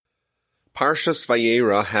Parshas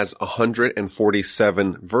Vayera has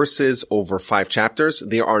 147 verses over 5 chapters.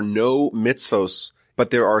 There are no mitzvos, but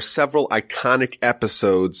there are several iconic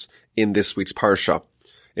episodes in this week's Parsha.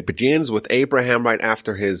 It begins with Abraham right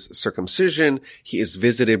after his circumcision. He is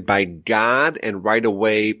visited by God and right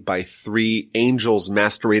away by 3 angels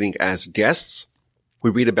masquerading as guests. We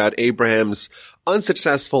read about Abraham's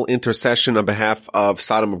unsuccessful intercession on behalf of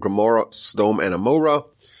Sodom and Gomorrah, Sodom and Amorah.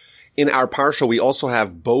 In our Parsha, we also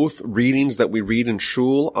have both readings that we read in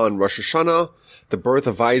Shul on Rosh Hashanah, the birth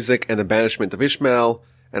of Isaac and the banishment of Ishmael,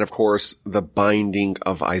 and of course, the binding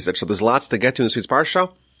of Isaac. So there's lots to get to in this week's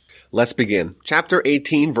Parsha. Let's begin. Chapter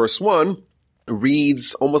 18, verse 1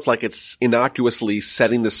 reads almost like it's innocuously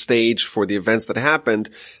setting the stage for the events that happened,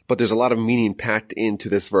 but there's a lot of meaning packed into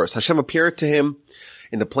this verse. Hashem appeared to him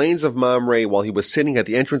in the plains of Mamre while he was sitting at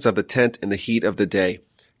the entrance of the tent in the heat of the day.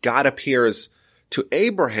 God appears to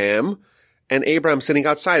Abraham, and Abraham's sitting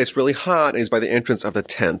outside. It's really hot, and he's by the entrance of the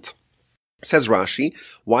tent. Says Rashi,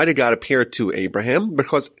 why did God appear to Abraham?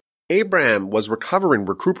 Because Abraham was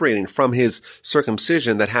recuperating from his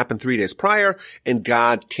circumcision that happened 3 days prior, and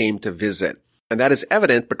God came to visit. And that is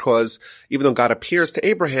evident because even though God appears to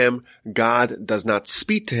Abraham, God does not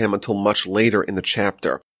speak to him until much later in the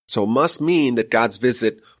chapter. So it must mean that God's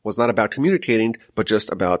visit was not about communicating, but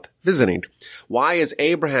just about visiting. Why is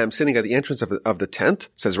Abraham sitting at the entrance of the tent,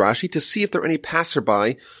 says Rashi, to see if there are any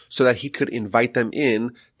passerby so that he could invite them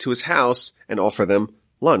in to his house and offer them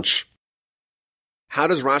lunch? How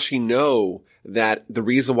does Rashi know that the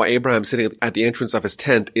reason why Abraham's sitting at the entrance of his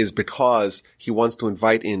tent is because he wants to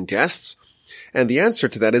invite in guests? And the answer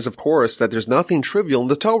to that is, of course, that there's nothing trivial in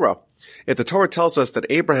the Torah. If the Torah tells us that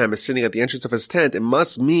Abraham is sitting at the entrance of his tent, it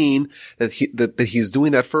must mean that he's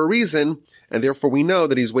doing that for a reason, and therefore we know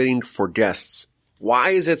that he's waiting for guests. Why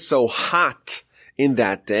is it so hot in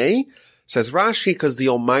that day? Says Rashi, because the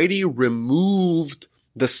Almighty removed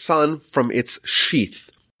the sun from its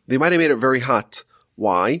sheath. They might have made it very hot.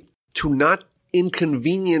 Why? To not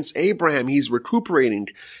inconvenience Abraham. He's recuperating.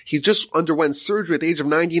 He just underwent surgery at the age of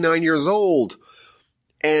 99 years old.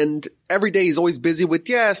 And every day he's always busy with,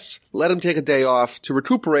 yes, let him take a day off to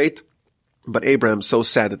recuperate. But Abraham's so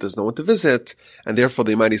sad that there's no one to visit, and therefore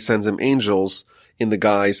the Almighty sends him angels in the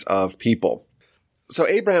guise of people. So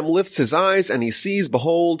Abraham lifts his eyes and he sees,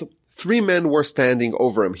 behold, 3 men were standing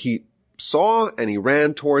over him. He saw and he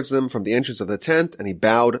ran towards them from the entrance of the tent, and he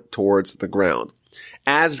bowed towards the ground.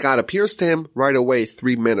 As God appears to him, right away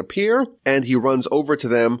 3 men appear, and he runs over to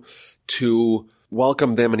them to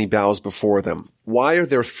welcome them, and he bows before them. Why are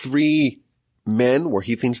there 3 men where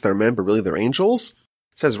he thinks they're men, but really they're angels?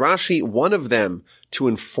 Says Rashi, one of them to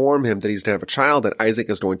inform him that he's going to have a child, that Isaac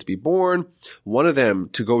is going to be born. One of them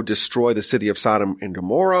to go destroy the city of Sodom and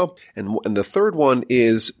Gomorrah. And the third one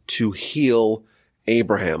is to heal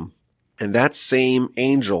Abraham. And that same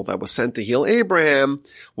angel that was sent to heal Abraham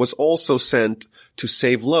was also sent to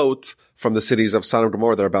save Lot from the cities of Sodom and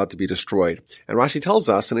Gomorrah that are about to be destroyed. And Rashi tells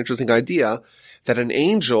us an interesting idea that an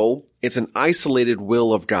angel is an isolated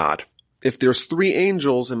will of God. If there's 3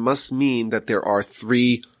 angels, it must mean that there are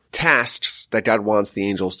 3 tasks that God wants the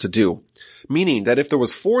angels to do. Meaning that if there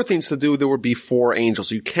was 4 things to do, there would be 4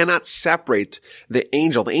 angels. You cannot separate the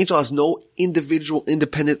angel. The angel has no individual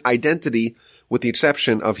independent identity with the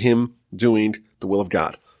exception of him doing the will of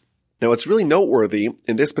God. Now it's really noteworthy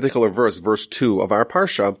in this particular verse, verse 2 of our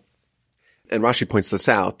Parsha, and Rashi points this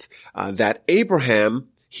out, that Abraham,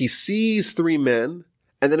 he sees 3 men,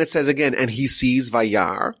 and then it says again, and he sees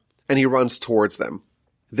Vayar, and he runs towards them.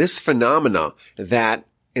 This phenomena that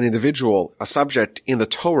an individual, a subject in the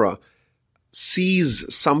Torah,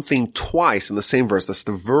 sees something twice in the same verse, that's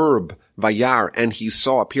the verb Vayar, and he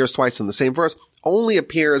saw, appears twice in the same verse, only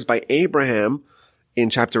appears by Abraham in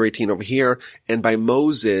chapter 18 over here, and by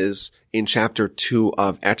Moses in chapter 2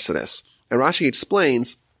 of Exodus. And Rashi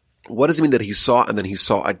explains, what does it mean that he saw and then he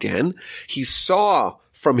saw again? He saw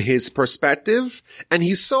from his perspective, and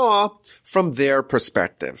he saw from their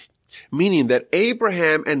perspective. Meaning that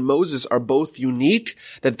Abraham and Moses are both unique,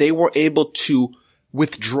 that they were able to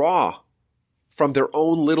withdraw from their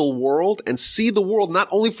own little world and see the world not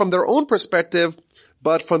only from their own perspective,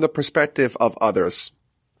 but from the perspective of others.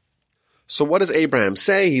 So what does Abraham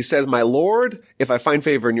say? He says, my Lord, if I find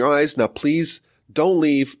favor in your eyes, now please don't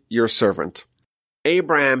leave your servant.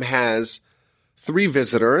 Abraham has 3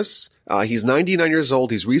 visitors. He's 99 years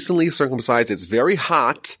old. He's recently circumcised. It's very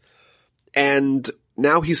hot. And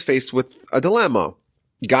now he's faced with a dilemma.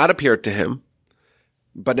 God appeared to him,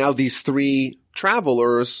 but now these 3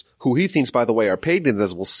 travelers, who he thinks, by the way, are pagans,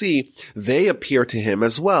 as we'll see, they appear to him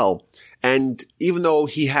as well. And even though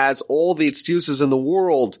he has all the excuses in the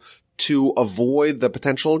world to avoid the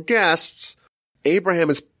potential guests, Abraham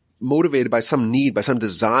is motivated by some need, by some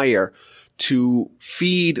desire to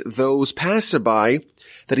feed those passerby,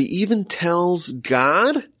 that he even tells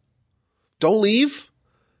God, don't leave.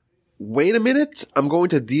 Wait a minute. I'm going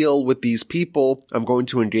to deal with these people. I'm going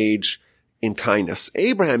to engage in kindness.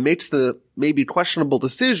 Abraham makes the maybe questionable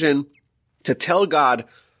decision to tell God,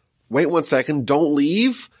 wait 1 second, don't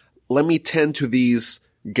leave. Let me tend to these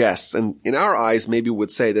guests. And in our eyes, maybe we would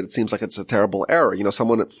say that it seems like it's a terrible error. You know,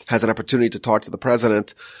 someone has an opportunity to talk to the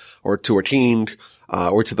president or to a king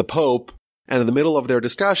or to the Pope. And in the middle of their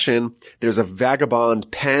discussion, there's a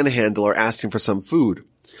vagabond panhandler asking for some food.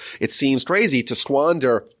 It seems crazy to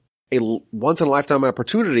squander a once-in-a-lifetime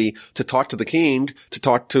opportunity to talk to the king, to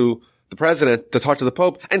talk to the president, to talk to the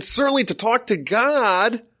Pope, and certainly to talk to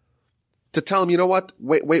God, to tell him, you know what?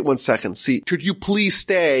 Wait 1 second. See, could you please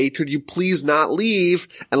stay? Could you please not leave?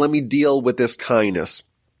 And let me deal with this kindness.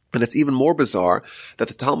 And it's even more bizarre that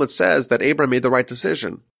the Talmud says that Abraham made the right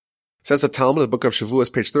decision. It says the Talmud, the book of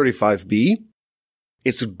Shavuos, page 35b,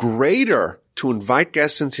 it's greater to invite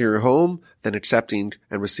guests into your home than accepting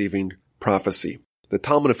and receiving prophecy. The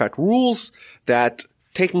Talmud, in fact, rules that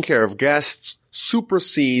taking care of guests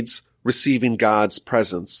supersedes receiving God's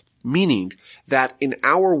presence, meaning that in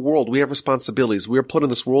our world, we have responsibilities. We are put in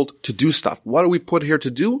this world to do stuff. What are we put here to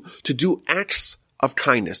do? To do acts of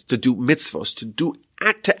kindness, to do mitzvos,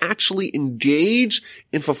 to actually engage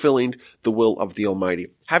in fulfilling the will of the Almighty.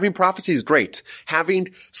 Having prophecy is great. Having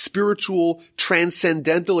spiritual,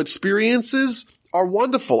 transcendental experiences are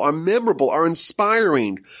wonderful, are memorable, are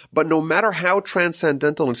inspiring. But no matter how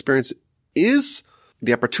transcendental an experience is,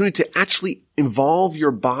 the opportunity to actually involve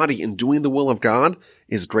your body in doing the will of God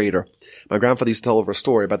is greater. My grandfather used to tell over a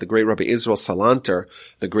story about the great Rabbi Israel Salanter,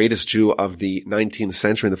 the greatest Jew of the 19th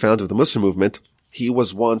century and the founder of the Muslim movement. He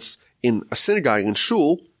was once in a synagogue in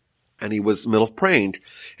shul, and he was in the middle of praying,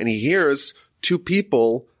 and he hears two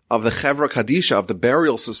people of the Chevra Kadisha, of the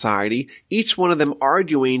burial society, each one of them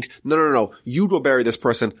arguing, no, you go bury this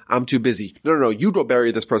person, I'm too busy. No, you go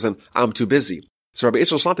bury this person, I'm too busy. So Rabbi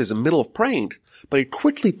Israel Salanter is in the middle of praying, but he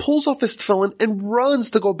quickly pulls off his tefillin and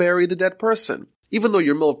runs to go bury the dead person. Even though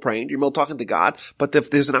you're in the middle of praying, you're in the middle of talking to God, but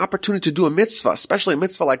if there's an opportunity to do a mitzvah, especially a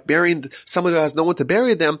mitzvah like burying someone who has no one to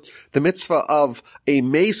bury them, the mitzvah of a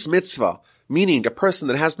mace mitzvah, meaning a person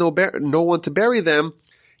that has no one to bury them,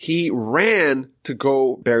 he ran to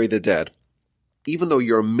go bury the dead. Even though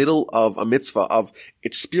you're in the middle of a mitzvah of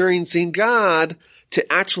experiencing God,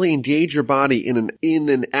 to actually engage your body in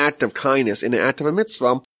an act of kindness, in an act of a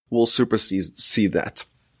mitzvah, will supersede that.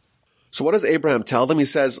 So what does Abraham tell them? He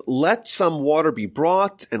says, let some water be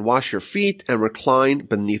brought and wash your feet and recline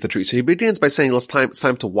beneath the tree. So he begins by saying, it's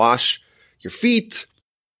time to wash your feet.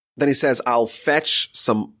 Then he says, I'll fetch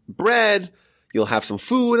some bread. You'll have some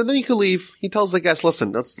food, and then you can leave. He tells the guests,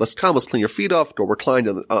 listen, let's clean your feet off, go recline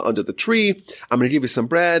under the tree. I'm going to give you some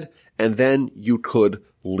bread, and then you could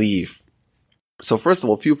leave. So first of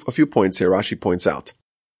all, a few points here Rashi points out.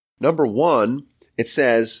 Number one, it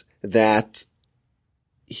says that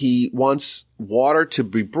he wants water to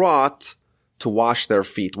be brought to wash their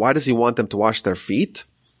feet. Why does he want them to wash their feet?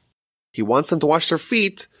 He wants them to wash their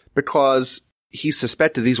feet because he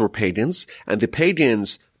suspected these were pagans, and the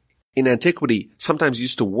pagans in antiquity sometimes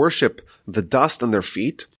used to worship the dust on their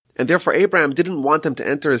feet, and therefore Abraham didn't want them to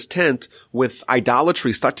enter his tent with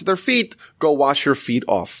idolatry stuck to their feet. Go wash your feet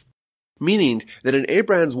off. Meaning that in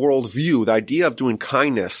Abraham's worldview, the idea of doing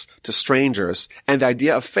kindness to strangers and the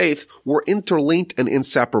idea of faith were interlinked and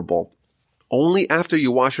inseparable. Only after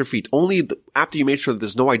you wash your feet, only after you make sure that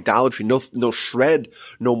there's no idolatry, no shred,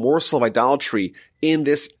 no morsel of idolatry in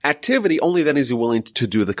this activity, only then is he willing to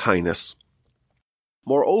do the kindness.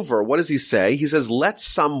 Moreover, what does he say? He says, let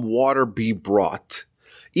some water be brought.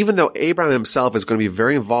 Even though Abraham himself is going to be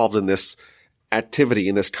very involved in this activity,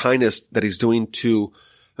 in this kindness that he's doing to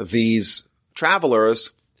these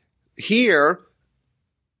travelers, here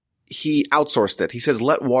he outsourced it. He says,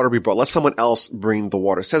 let water be brought. Let someone else bring the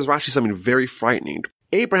water. It says Rashi something very frightening.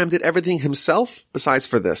 Abraham did everything himself besides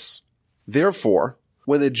for this. Therefore,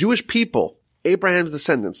 when the Jewish people, Abraham's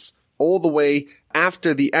descendants, all the way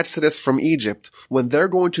after the Exodus from Egypt, when they're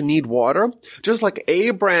going to need water, just like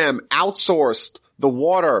Abraham outsourced the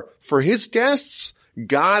water for his guests,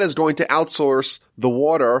 God is going to outsource the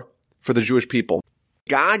water for the Jewish people.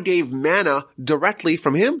 God gave manna directly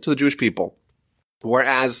from him to the Jewish people.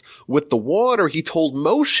 Whereas with the water, he told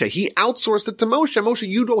Moshe, he outsourced it to Moshe. Moshe,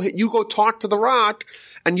 you go talk to the rock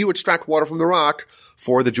and you extract water from the rock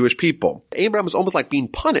for the Jewish people. Abraham was almost like being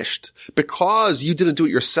punished because you didn't do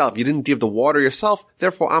it yourself. You didn't give the water yourself.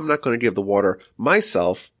 Therefore, I'm not going to give the water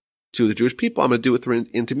myself. to the Jewish people, I'm going to do it through an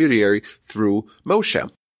intermediary, through Moshe.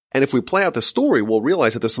 And if we play out the story, we'll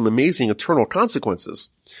realize that there's some amazing eternal consequences.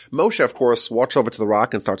 Moshe, of course, walks over to the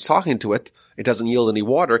rock and starts talking to it. It doesn't yield any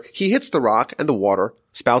water. He hits the rock and the water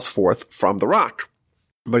spouts forth from the rock.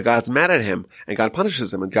 But God's mad at him and God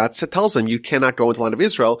punishes him. And God tells him, you cannot go into the land of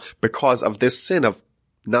Israel because of this sin of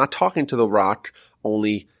not talking to the rock,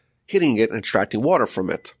 only hitting it and extracting water from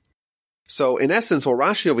it. So in essence, what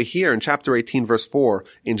Rashi over here in chapter 18 verse 4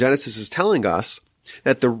 in Genesis is telling us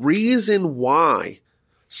that the reason why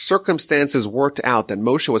circumstances worked out that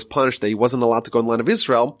Moshe was punished, that he wasn't allowed to go in the land of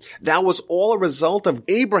Israel, that was all a result of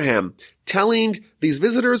Abraham telling these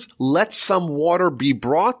visitors, let some water be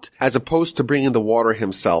brought, as opposed to bringing the water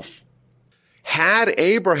himself. Had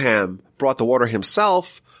Abraham brought the water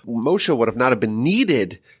himself, Moshe would have not have been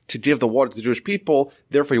needed to give the water to the Jewish people,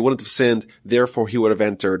 therefore he wouldn't have sinned, therefore he would have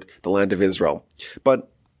entered the land of Israel. But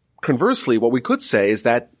conversely, what we could say is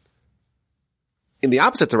that in the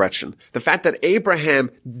opposite direction, the fact that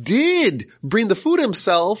Abraham did bring the food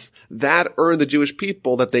himself, that earned the Jewish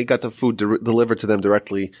people that they got the food delivered to them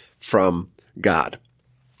directly from God.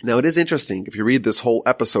 Now, it is interesting, if you read this whole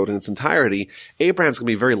episode in its entirety, Abraham's going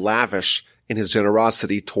to be very lavish in his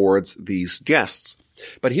generosity towards these guests.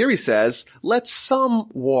 But here he says, let some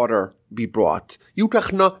water be brought.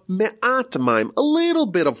 Yukachna me'at maim, a little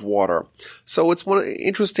bit of water. So it's one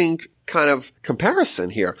interesting kind of comparison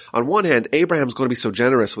here. On one hand, Abraham's going to be so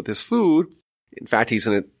generous with his food. In fact, he's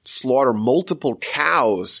going to slaughter multiple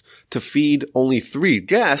cows to feed only 3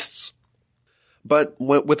 guests. But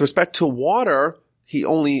with respect to water, he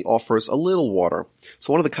only offers a little water.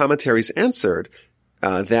 So one of the commentaries answered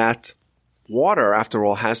that water, after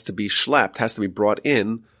all, has to be schlepped, has to be brought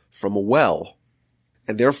in from a well.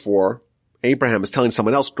 And therefore, Abraham is telling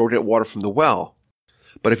someone else, go get water from the well.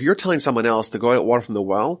 But if you're telling someone else to go get water from the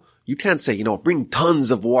well, you can't say, bring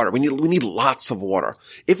tons of water. We need lots of water.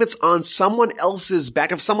 If it's on someone else's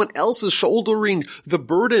back, if someone else is shouldering the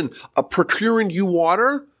burden of procuring you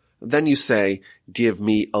water, then you say, give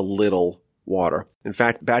me a little water. In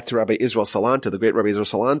fact, back to Rabbi Israel Salanter, the great Rabbi Israel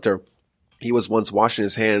Salanter, he was once washing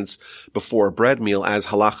his hands before a bread meal as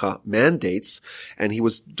halacha mandates, and he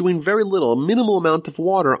was doing very little, a minimal amount of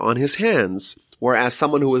water on his hands, whereas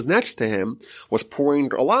someone who was next to him was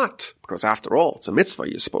pouring a lot, because after all, it's a mitzvah.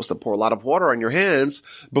 You're supposed to pour a lot of water on your hands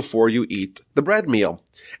before you eat the bread meal.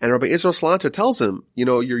 And Rabbi Israel Salanter tells him,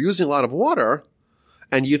 you're using a lot of water,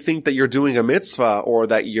 and you think that you're doing a mitzvah or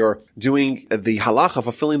that you're doing the halacha,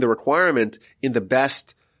 fulfilling the requirement in the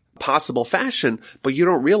best possible fashion, but you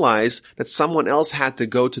don't realize that someone else had to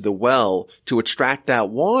go to the well to extract that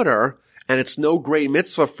water, and it's no great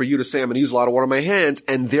mitzvah for you to say, I'm going to use a lot of water in my hands,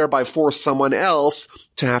 and thereby force someone else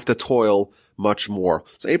to have to toil much more.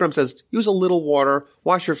 So Abraham says, use a little water,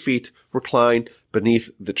 wash your feet, recline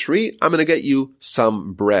beneath the tree. I'm going to get you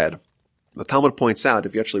some bread. The Talmud points out,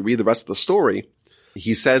 if you actually read the rest of the story,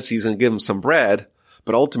 he says he's going to give him some bread,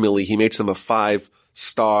 but ultimately he makes them a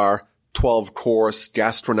 5-star 12-course,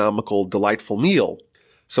 gastronomical, delightful meal.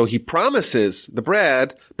 So he promises the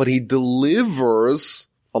bread, but he delivers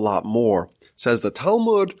a lot more. Says the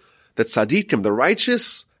Talmud that tzaddikim, the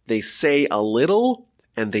righteous, they say a little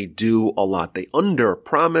and they do a lot. They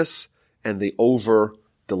under-promise and they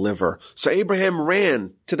over-deliver. So Abraham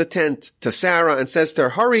ran to the tent to Sarah and says to her,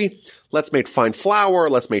 hurry, let's make fine flour,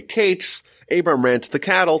 let's make cakes. Abraham ran to the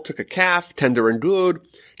cattle, took a calf, tender and good,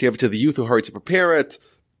 gave it to the youth who hurried to prepare it.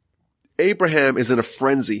 Abraham is in a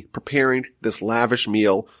frenzy preparing this lavish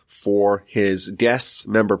meal for his guests,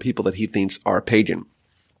 people that he thinks are pagan.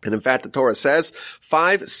 And in fact, the Torah says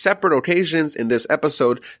 5 separate occasions in this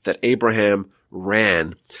episode that Abraham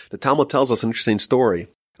ran. The Talmud tells us an interesting story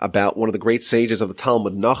about one of the great sages of the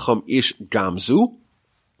Talmud, Nachum Ish Gamzu,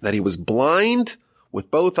 that he was blind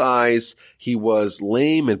with both eyes, he was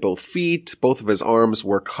lame in both feet, both of his arms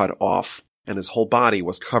were cut off, and his whole body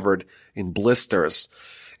was covered in blisters.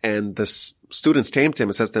 And the students came to him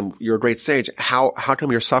and says to him, you're a great sage. How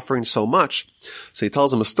come you're suffering so much? So he tells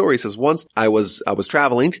them a story. He says, once I was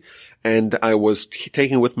traveling and I was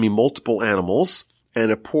taking with me multiple animals,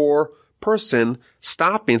 and a poor person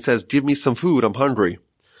stopped me and says, give me some food. I'm hungry.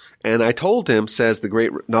 And I told him, says the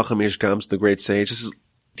great Nachum Ish Gamzu, the great sage, he says,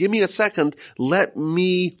 give me a second. Let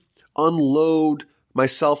me unload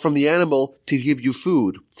myself from the animal to give you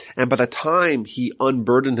food. And by the time he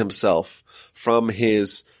unburdened himself from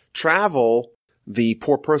his travel, the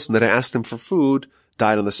poor person that asked him for food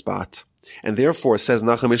died on the spot. And therefore, says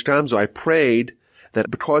Nachum Ish Gamzu, I prayed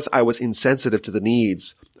that because I was insensitive to the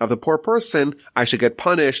needs of the poor person, I should get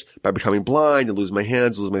punished by becoming blind and lose my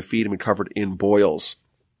hands, lose my feet, and be covered in boils.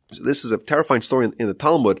 So this is a terrifying story in the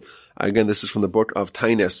Talmud. Again, this is from the book of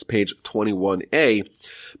Tainus, page 21a.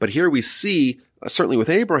 But here we see, certainly with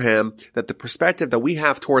Abraham, that the perspective that we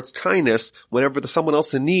have towards kindness, whenever there's someone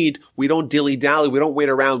else in need, we don't dilly-dally, we don't wait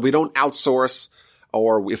around, we don't outsource,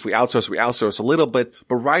 or if we outsource a little bit,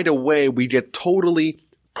 but right away we get totally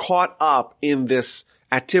caught up in this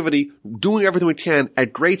activity, doing everything we can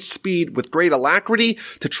at great speed with great alacrity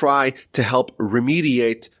to try to help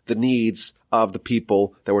remediate the needs of the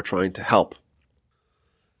people that we're trying to help.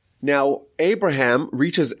 Now, Abraham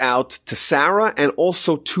reaches out to Sarah and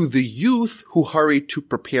also to the youth who hurry to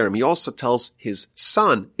prepare him. He also tells his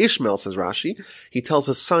son, Ishmael, says Rashi, he tells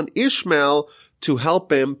his son Ishmael to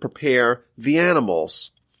help him prepare the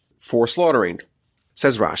animals for slaughtering.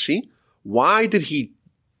 Says Rashi, why did he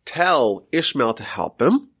tell Ishmael to help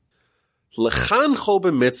him? Lechancho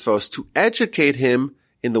b'mitzvos, to educate him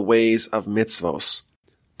in the ways of mitzvos.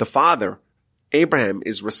 The father, Abraham,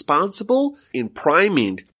 is responsible in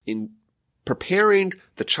priming, in preparing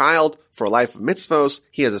the child for a life of mitzvos.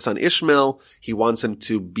 He has a son Ishmael. He wants him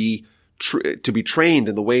to be trained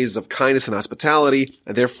in the ways of kindness and hospitality,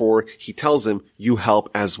 and therefore he tells him, you help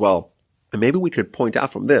as well. And maybe we could point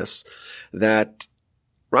out from this that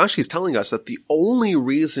Rashi is telling us that the only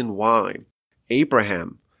reason why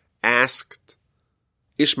Abraham asked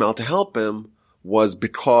Ishmael to help him was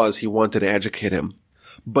because he wanted to educate him,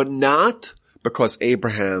 but not because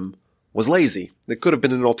Abraham was lazy. There could have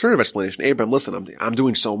been an alternative explanation. Abraham, listen, I'm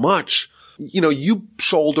doing so much. You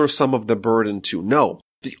shoulder some of the burden too. No.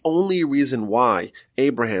 The only reason why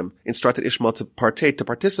Abraham instructed Ishmael to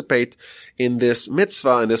participate in this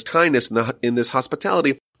mitzvah, in this kindness, in this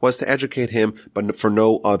hospitality, was to educate him, but for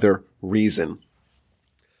no other reason.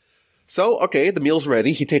 So, okay, the meal's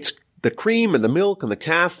ready. He takes the cream and the milk and the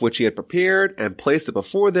calf, which he had prepared, and placed it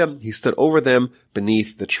before them. He stood over them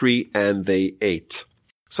beneath the tree, and they ate.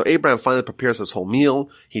 So Abraham finally prepares this whole meal.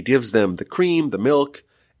 He gives them the cream, the milk,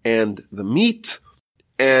 and the meat,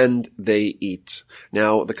 and they eat.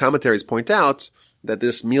 Now, the commentaries point out that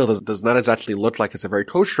this meal does not exactly look like it's a very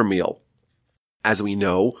kosher meal. As we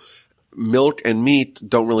know, milk and meat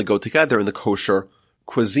don't really go together in the kosher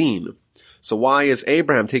cuisine. So why is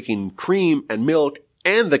Abraham taking cream and milk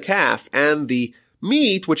and the calf and the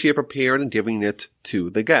meat which he had prepared and giving it to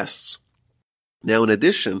the guests? Now, in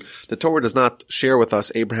addition, the Torah does not share with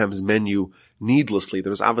us Abraham's menu needlessly.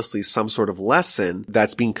 There's obviously some sort of lesson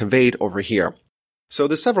that's being conveyed over here. So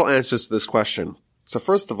there's several answers to this question. So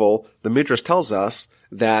first of all, the Midrash tells us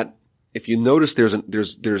that if you notice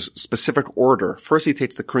there's specific order. First he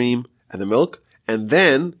takes the cream and the milk, and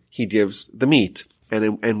then he gives the meat.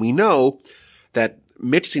 And we know that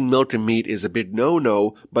mixing milk and meat is a big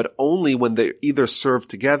no-no, but only when they're either served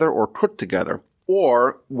together or cooked together,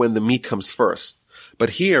 or when the meat comes first.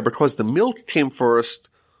 But here, because the milk came first,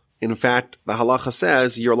 in fact, the halacha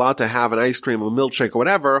says you're allowed to have an ice cream, a milkshake, or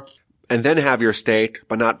whatever, and then have your steak,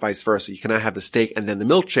 but not vice versa. You cannot have the steak and then the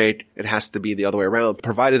milkshake. It has to be the other way around,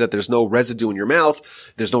 provided that there's no residue in your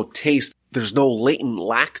mouth, there's no taste, there's no latent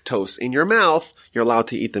lactose in your mouth, you're allowed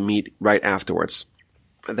to eat the meat right afterwards.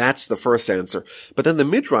 That's the first answer. But then the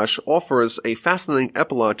Midrash offers a fascinating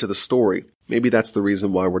epilogue to the story. Maybe that's the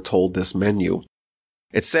reason why we're told this menu.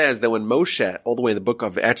 It says that when Moshe, all the way in the book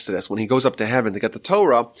of Exodus, when he goes up to heaven to get the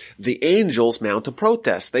Torah, the angels mount a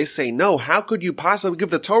protest. They say, no, how could you possibly give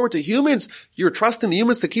the Torah to humans? You're trusting the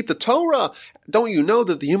humans to keep the Torah. Don't you know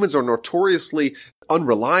that the humans are notoriously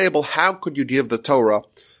unreliable? How could you give the Torah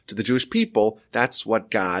to the Jewish people? That's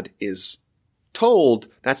what God is told.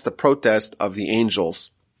 That's the protest of the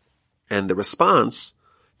angels. And the response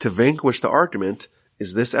to vanquish the argument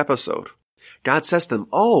is this episode. God says to them,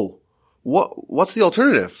 what's the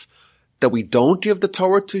alternative? That we don't give the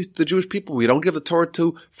Torah to the Jewish people? We don't give the Torah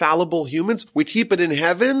to fallible humans? We keep it in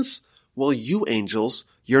heavens? Well, you angels,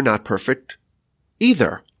 you're not perfect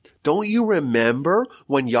either. Don't you remember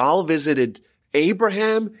when y'all visited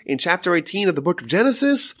Abraham in chapter 18 of the book of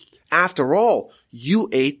Genesis? After all, you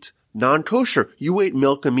ate non-kosher. You ate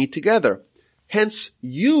milk and meat together. Hence,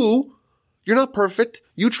 you're not perfect.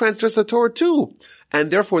 You transgress the Torah too. And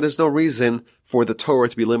therefore, there's no reason for the Torah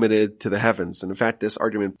to be limited to the heavens. And in fact, this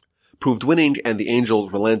argument proved winning and the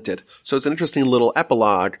angels relented. So it's an interesting little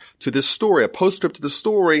epilogue to this story, a postscript to the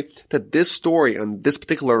story, that this story and this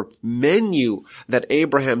particular menu that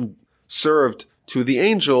Abraham served to the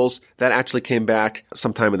angels, that actually came back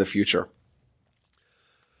sometime in the future.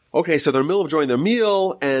 Okay, so they're in the middle of enjoying their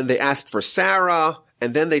meal, and they asked for Sarah,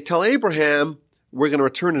 and then they tell Abraham, we're going to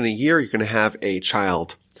return in a year, you're going to have a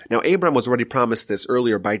child. Now, Abraham was already promised this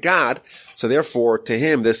earlier by God, so therefore, to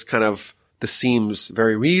him, this seems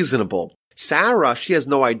very reasonable. Sarah, she has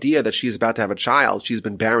no idea that she's about to have a child. She's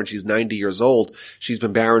been barren. She's 90 years old. She's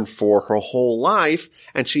been barren for her whole life.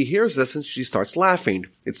 And she hears this and she starts laughing.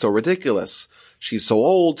 It's so ridiculous. She's so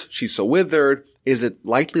old. She's so withered. Is it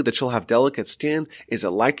likely that she'll have delicate skin? Is it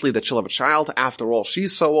likely that she'll have a child? After all,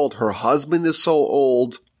 she's so old. Her husband is so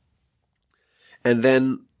old. And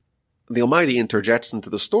then the Almighty interjects into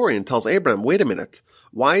the story and tells Abraham, wait a minute.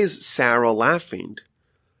 Why is Sarah laughing?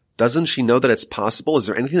 Doesn't she know that it's possible? Is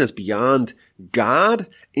there anything that's beyond God?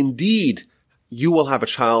 Indeed, you will have a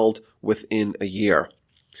child within a year.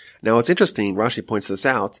 Now, it's interesting, Rashi points this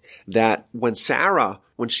out, that when Sarah,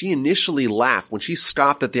 when she initially laughed, when she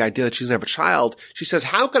scoffed at the idea that she's going to have a child, she says,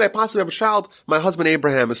 how could I possibly have a child? My husband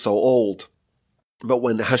Abraham is so old. But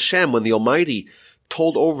when Hashem, when the Almighty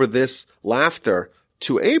told over this laughter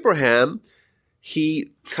to Abraham,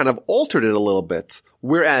 he kind of altered it a little bit.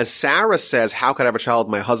 Whereas Sarah says, how could I have a child?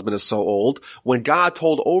 My husband is so old. When God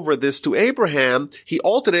told over this to Abraham, he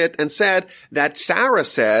altered it and said that Sarah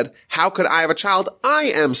said, how could I have a child? I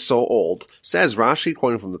am so old. Says Rashi,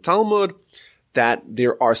 quoting from the Talmud, that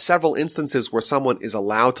there are several instances where someone is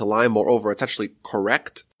allowed to lie. Moreover, it's actually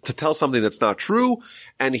correct to tell something that's not true.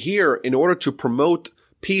 And here, in order to promote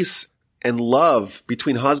peace and love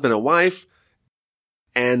between husband and wife,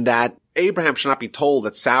 and that Abraham should not be told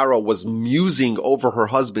that Sarah was musing over her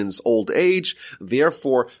husband's old age.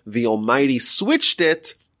 Therefore, the Almighty switched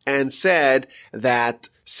it and said that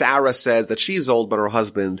Sarah says that she's old, but her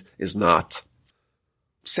husband is not.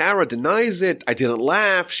 Sarah denies it. I didn't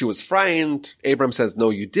laugh. She was frightened. Abraham says, no,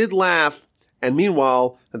 you did laugh. And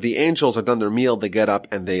meanwhile, the angels are done their meal. They get up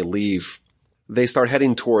and they leave. They start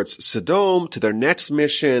heading towards Sodom to their next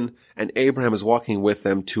mission, and Abraham is walking with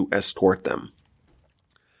them to escort them.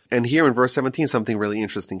 And here in verse 17, something really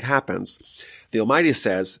interesting happens. The Almighty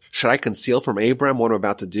says, should I conceal from Abraham what I'm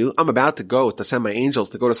about to do? I'm about to go to send my angels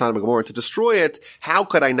to go to Sodom and Gomorrah to destroy it. How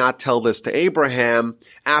could I not tell this to Abraham?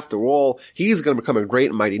 After all, he's going to become a great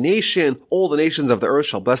and mighty nation. All the nations of the earth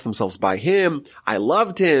shall bless themselves by him. I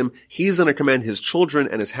loved him. He's going to commend his children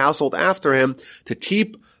and his household after him to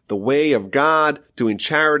keep the way of God, doing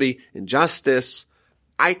charity and justice.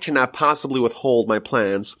 I cannot possibly withhold my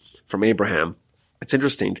plans from Abraham. It's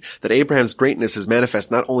interesting that Abraham's greatness is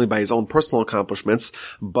manifest not only by his own personal accomplishments,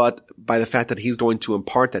 but by the fact that he's going to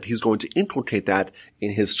impart that, he's going to inculcate that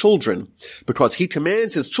in his children, because he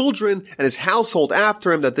commands his children and his household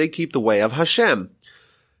after him that they keep the way of Hashem.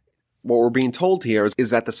 What we're being told here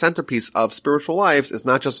is that the centerpiece of spiritual lives is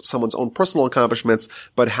not just someone's own personal accomplishments,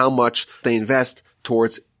 but how much they invest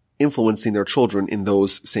towards influencing their children in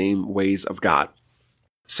those same ways of God.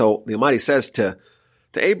 So the Almighty says to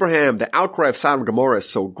Abraham, the outcry of Sodom and Gomorrah is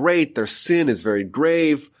so great, their sin is very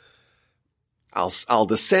grave. I'll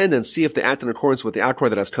descend and see if they act in accordance with the outcry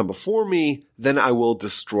that has come before me, then I will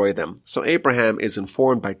destroy them. So Abraham is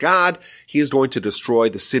informed by God. He is going to destroy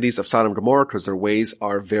the cities of Sodom and Gomorrah because their ways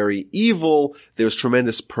are very evil. There's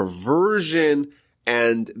tremendous perversion,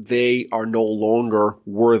 and they are no longer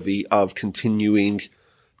worthy of continuing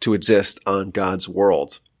to exist on God's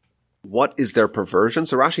world. What is their perversion?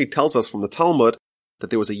 So Rashi tells us from the Talmud that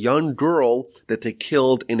there was a young girl that they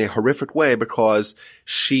killed in a horrific way because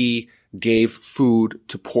she gave food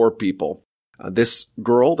to poor people. This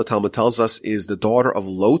girl, the Talmud tells us, is the daughter of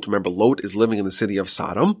Lot. Remember, Lot is living in the city of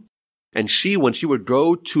Sodom. And she, when she would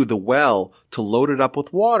go to the well to load it up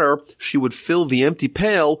with water, she would fill the empty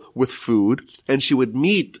pail with food, and she would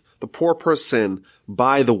meet the poor person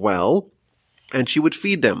by the well, and she would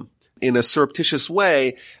feed them in a surreptitious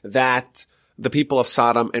way that the people of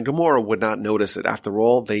Sodom and Gomorrah would not notice it. After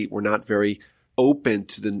all, they were not very open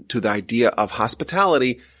to the idea of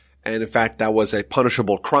hospitality. And in fact, that was a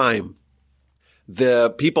punishable crime.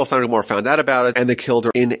 The people of Sodom and Gomorrah found out about it, and they killed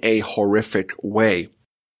her in a horrific way.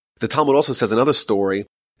 The Talmud also says another story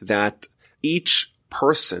that each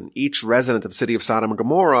person, each resident of the city of Sodom and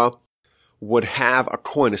Gomorrah would have a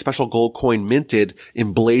coin, a special gold coin minted,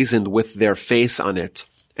 emblazoned with their face on it.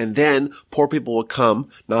 And then poor people would come,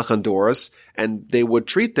 knock on doors, and they would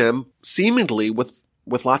treat them seemingly with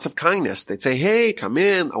lots of kindness. They'd say, hey, come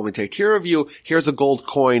in. I'll take care of you. Here's a gold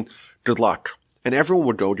coin. Good luck. And everyone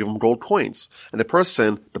would go give them gold coins. And the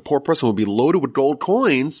poor person would be loaded with gold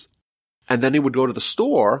coins. And then he would go to the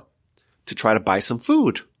store to try to buy some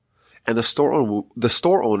food. And the store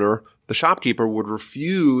owner, the shopkeeper, would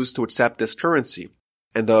refuse to accept this currency.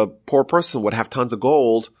 And the poor person would have tons of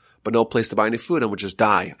gold, but no place to buy any food, and would just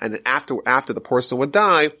die. And after the person would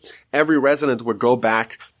die, every resident would go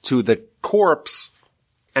back to the corpse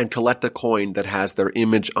and collect a coin that has their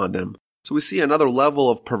image on them. So we see another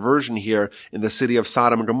level of perversion here in the city of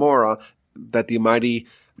Sodom and Gomorrah that the Almighty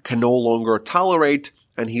can no longer tolerate,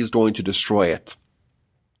 and he's going to destroy it.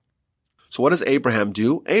 So what does Abraham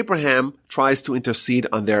do? Abraham tries to intercede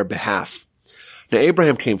on their behalf. Now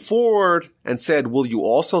Abraham came forward and said, will you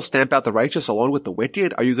also stamp out the righteous along with the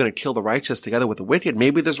wicked? Are you going to kill the righteous together with the wicked?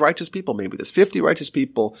 Maybe there's righteous people, maybe there's 50 righteous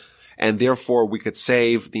people, and therefore we could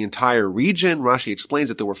save the entire region. Rashi explains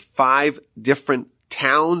that there were 5 different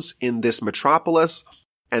towns in this metropolis,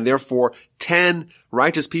 and therefore 10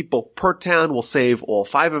 righteous people per town will save all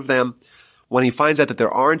 5 of them. When he finds out that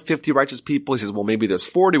there aren't 50 righteous people, he says, well, maybe there's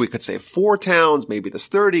 40, we could save 4 towns, maybe there's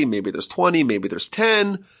 30, maybe there's 20, maybe there's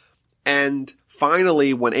 10. And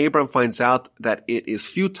finally, when Abraham finds out that it is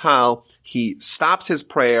futile, he stops his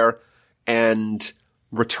prayer and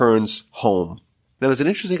returns home. Now, there's an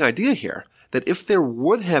interesting idea here, that if there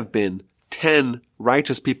would have been 10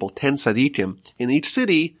 righteous people, 10 tzaddikim in each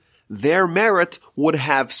city, their merit would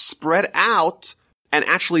have spread out and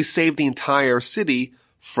actually saved the entire city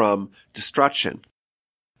from destruction.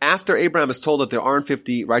 After Abraham is told that there aren't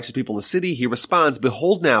 50 righteous people in the city, he responds,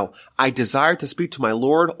 behold now, I desire to speak to my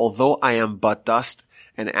Lord, although I am but dust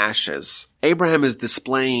and ashes. Abraham is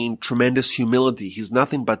displaying tremendous humility. He's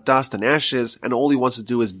nothing but dust and ashes, and all he wants to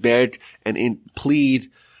do is beg and plead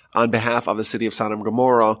on behalf of the city of Sodom and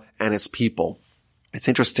Gomorrah and its people. It's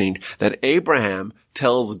interesting that Abraham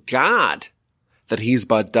tells God that he's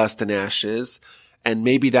but dust and ashes, and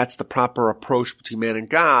maybe that's the proper approach between man and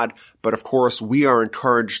God. But of course, we are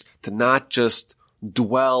encouraged to not just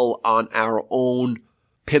dwell on our own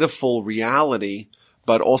pitiful reality,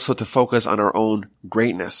 but also to focus on our own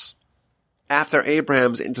greatness. After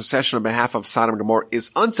Abraham's intercession on behalf of Sodom and Gomorrah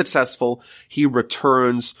is unsuccessful, he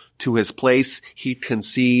returns to his place. He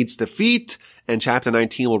concedes defeat, and chapter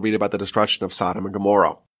 19 will read about the destruction of Sodom and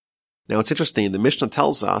Gomorrah. Now, it's interesting. The Mishnah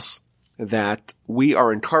tells us that we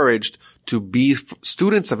are encouraged to be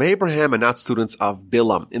students of Abraham and not students of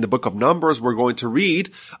Bilam. In the book of Numbers, we're going to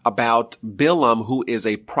read about Bilam, who is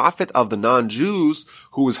a prophet of the non-Jews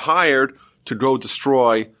who is hired to go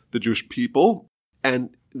destroy the Jewish people,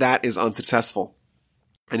 and that is unsuccessful.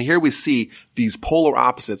 And here we see these polar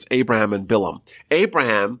opposites, Abraham and Bilam.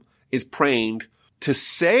 Abraham is praying to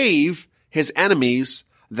save his enemies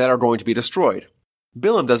that are going to be destroyed.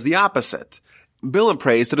 Bilam does the opposite. Bilam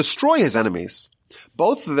prays to destroy his enemies.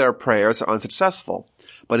 Both of their prayers are unsuccessful.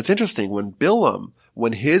 But it's interesting,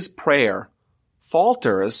 when his prayer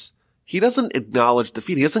falters, he doesn't acknowledge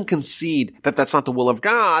defeat. He doesn't concede that that's not the will of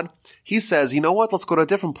God. He says, you know what, let's go to a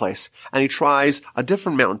different place. And he tries a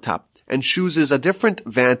different mountaintop and chooses a different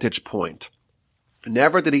vantage point.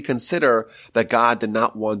 Never did he consider that God did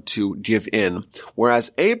not want to give in.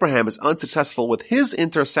 Whereas Abraham is unsuccessful with his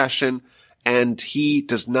intercession, and he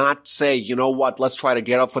does not say, you know what, let's try to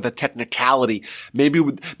get up with a technicality. Maybe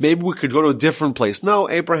we could go to a different place. No,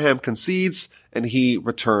 Abraham concedes and he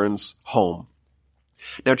returns home.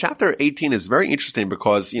 Now, chapter 18 is very interesting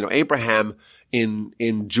because, Abraham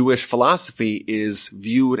in Jewish philosophy is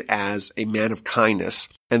viewed as a man of kindness.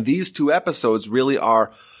 And these 2 episodes really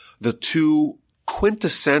are the 2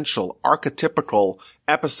 quintessential, archetypical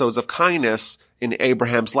episodes of kindness in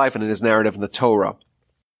Abraham's life and in his narrative in the Torah.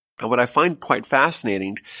 And what I find quite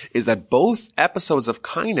fascinating is that both episodes of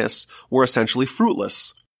kindness were essentially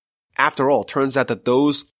fruitless. After all, it turns out that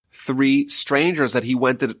those 3 strangers that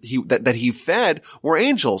he fed were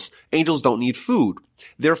angels. Angels don't need food.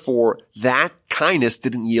 Therefore, that kindness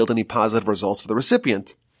didn't yield any positive results for the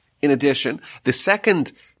recipient. In addition, the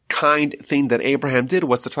second kind thing that Abraham did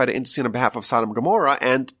was to try to intercede on behalf of Sodom and Gomorrah,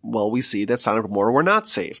 and, well, we see that Sodom and Gomorrah were not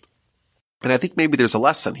saved. And I think maybe there's a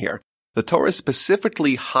lesson here. The Torah is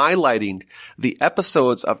specifically highlighting the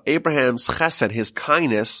episodes of Abraham's chesed, his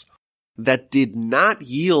kindness, that did not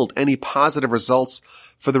yield any positive results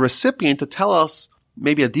for the recipient to tell us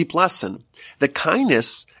maybe a deep lesson. The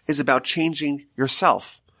kindness is about changing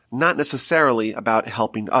yourself, not necessarily about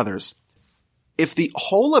helping others. If the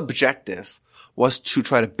whole objective was to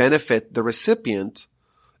try to benefit the recipient,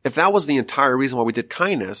 if that was the entire reason why we did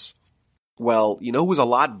kindness, well, you know who's a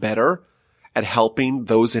lot better at helping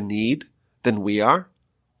those in need than we are?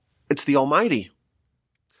 It's the Almighty.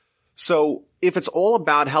 So if it's all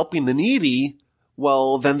about helping the needy,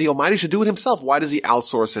 well, then the Almighty should do it himself. Why does he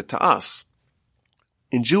outsource it to us?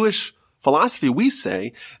 In Jewish philosophy, we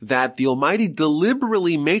say that the Almighty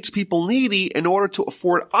deliberately makes people needy in order to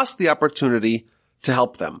afford us the opportunity to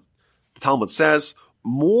help them. The Talmud says,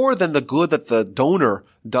 more than the good that the donor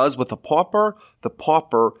does with the pauper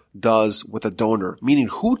does with the donor. Meaning,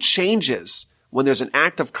 who changes when there's an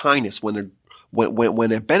act of kindness, when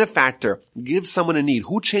a benefactor gives someone a need?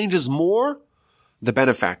 Who changes more? the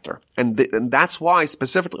benefactor. And that's why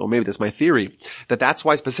specifically, or maybe that's my theory, that's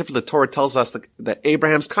why specifically the Torah tells us that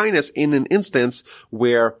Abraham's kindness in an instance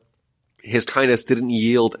where his kindness didn't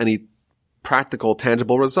yield any practical,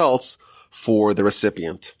 tangible results for the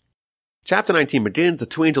recipient. Chapter 19 begins, the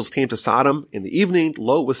two angels came to Sodom in the evening.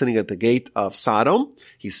 Lot was sitting at the gate of Sodom.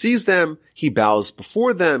 He sees them. He bows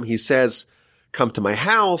before them. He says, come to my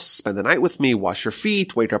house, spend the night with me, wash your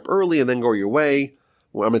feet, wake up early, and then go your way.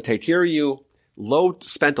 Well, I'm going to take care of you. Lot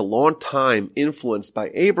spent a long time influenced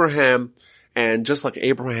by Abraham, and just like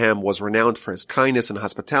Abraham was renowned for his kindness and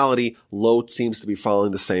hospitality, Lot seems to be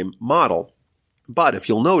following the same model. But if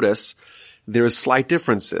you'll notice, there's slight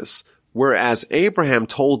differences. Whereas Abraham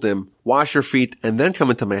told him, wash your feet and then come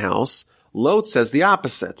into my house, Lot says the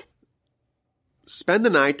opposite. Spend the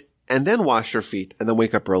night and then wash your feet and then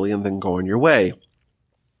wake up early and then go on your way.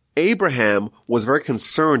 Abraham was very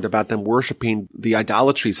concerned about them worshiping the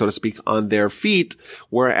idolatry, so to speak, on their feet,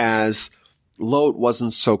 whereas Lot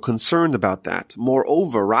wasn't so concerned about that.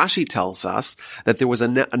 Moreover, Rashi tells us that there was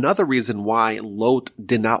another reason why Lot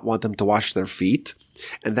did not want them to wash their feet,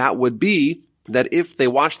 and that would be that if they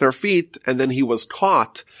washed their feet and then he was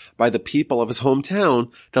caught by the people of his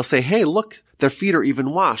hometown, they'll say, hey, look, their feet are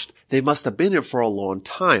even washed. They must have been here for a long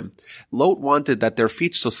time. Lot wanted that their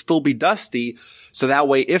feet should still be dusty, so that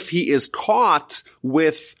way if he is caught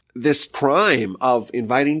with this crime of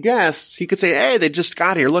inviting guests, he could say, hey, they just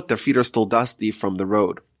got here. Look, their feet are still dusty from the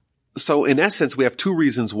road. So in essence, we have two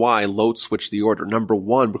reasons why Lot switched the order. Number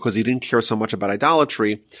one, because he didn't care so much about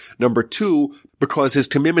idolatry. Number two, because his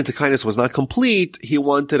commitment to kindness was not complete. He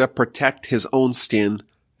wanted to protect his own skin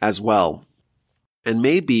as well. And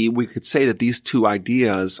maybe we could say that these two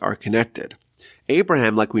ideas are connected.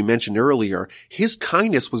 Abraham, like we mentioned earlier, his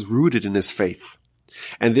kindness was rooted in his faith.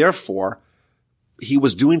 And therefore, he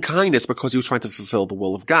was doing kindness because he was trying to fulfill the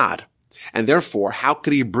will of God. And therefore, how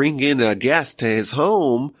could he bring in a guest to his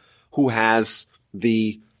home who has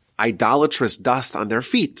the idolatrous dust on their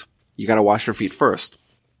feet? You got to wash your feet first.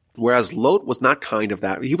 Whereas Lot was not kind of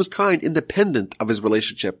that. He was kind independent of his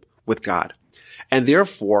relationship with God. And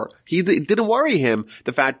therefore, it didn't worry him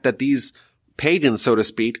the fact that these pagans, so to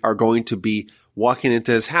speak, are going to be walking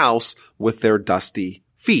into his house with their dusty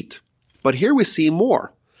feet. But here we see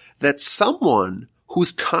more, that someone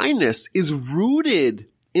whose kindness is rooted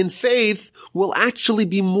in faith will actually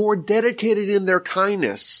be more dedicated in their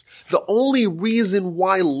kindness. The only reason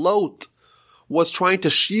why Lot was trying to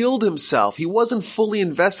shield himself, he wasn't fully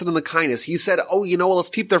invested in the kindness. He said, oh, let's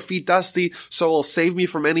keep their feet dusty so it'll save me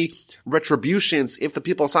from any retributions if the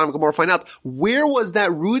people of Sodom and Gomorrah find out. Where was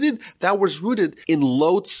that rooted? That was rooted in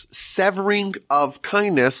Lot's severing of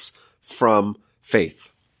kindness from faith.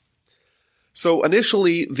 So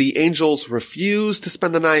initially, the angels refused to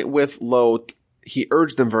spend the night with Lot. He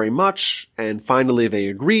urged them very much, and finally they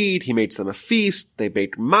agreed. He made them a feast. They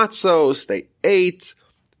baked matzos. They ate.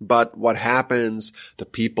 But what happens? The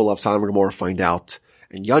people of Sodom and Gomorrah find out.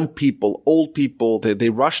 And young people, old people, they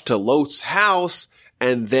rush to Lot's house,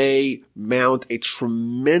 and they mount a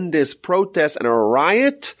tremendous protest and a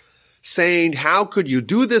riot, saying, how could you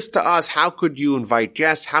do this to us? How could you invite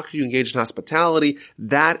guests? How could you engage in hospitality?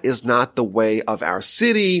 That is not the way of our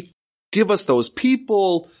city. Give us those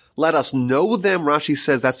people. Let us know them. Rashi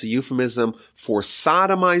says that's a euphemism for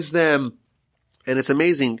sodomize them. And it's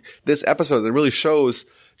amazing. This episode, it really shows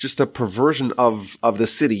just the perversion of the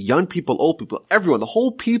city. Young people, old people, everyone, the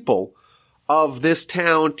whole people of this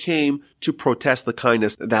town came to protest the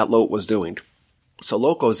kindness that Lot was doing. So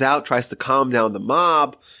Lot goes out, tries to calm down the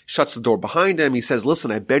mob, shuts the door behind him. He says,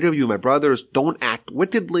 listen, I beg of you, my brothers, don't act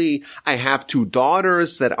wickedly. I have 2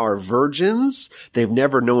 daughters that are virgins. They've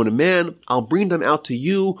never known a man. I'll bring them out to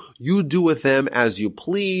you. You do with them as you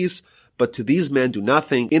please. But to these men do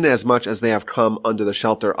nothing, inasmuch as they have come under the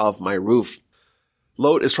shelter of my roof.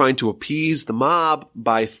 Lot is trying to appease the mob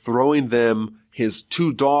by throwing them his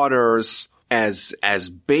 2 daughters as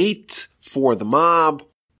bait for the mob,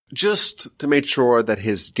 just to make sure that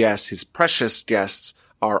his guests, his precious guests,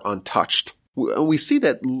 are untouched. We see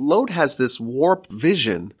that Lot has this warped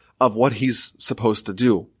vision of what he's supposed to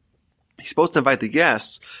do. He's supposed to invite the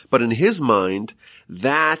guests, but in his mind,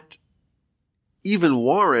 that even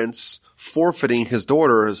warrants forfeiting his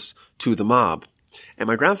daughters to the mob. And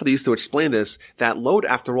my grandfather used to explain this, that Lot,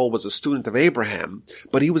 after all, was a student of Abraham,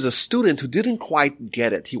 but he was a student who didn't quite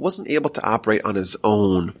get it. He wasn't able to operate on his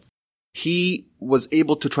own. He was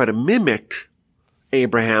able to try to mimic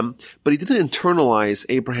Abraham, but he didn't internalize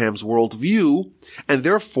Abraham's worldview, and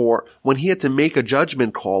therefore, when he had to make a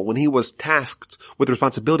judgment call, when he was tasked with the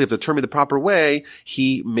responsibility of determining the proper way,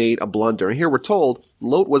 he made a blunder. And here we're told,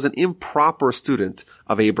 Lot was an improper student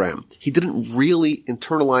of Abraham. He didn't really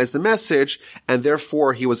internalize the message, and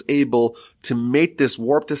therefore he was able to make this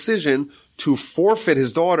warped decision to forfeit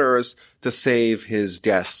his daughters to save his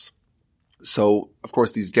guests. So, of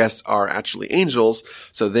course, these guests are actually angels,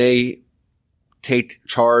 so they take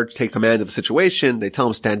charge, take command of the situation. They tell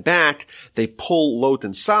him stand back. They pull Lot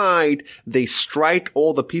inside. They strike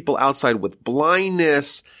all the people outside with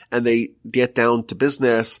blindness, and they get down to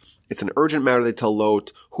business. It's an urgent matter. They tell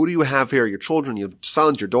Lot, who do you have here? Your children, your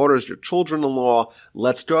sons, your daughters, your children-in-law.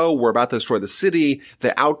 Let's go. We're about to destroy the city.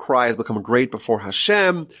 The outcry has become great before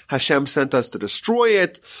Hashem. Hashem sent us to destroy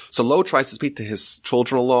it. So Lot tries to speak to his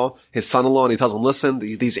children-in-law, his son-in-law, and he tells them, listen,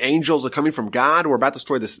 these angels are coming from God. We're about to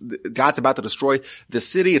destroy this. God's about to destroy this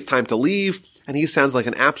city. It's time to leave. And he sounds like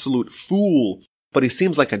an absolute fool, but he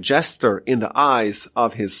seems like a jester in the eyes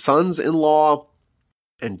of his sons-in-law.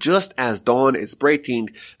 And just as dawn is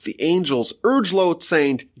breaking, the angels urge Lot,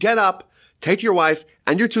 saying, get up, take your wife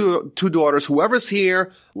and your two daughters, whoever's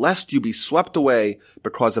here, lest you be swept away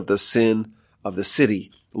because of the sin of the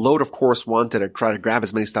city. Lot, of course, wanted to try to grab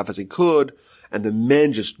as many stuff as he could, and the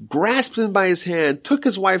men just grasped him by his hand, took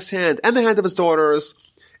his wife's hand and the hand of his daughters,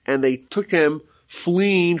 and they took him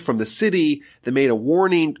fleeing from the city. They made a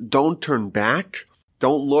warning, don't turn back.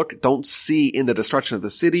 Don't look, don't see in the destruction of the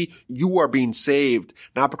city. You are being saved,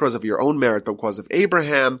 not because of your own merit, but because of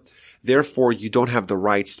Abraham. Therefore, you don't have the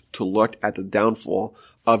rights to look at the downfall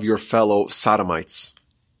of your fellow Sodomites.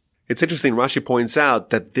 It's interesting, Rashi points out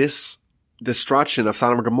that this destruction of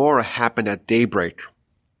Sodom and Gomorrah happened at daybreak.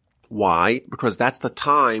 Why? Because that's the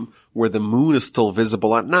time where the moon is still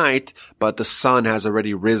visible at night, but the sun has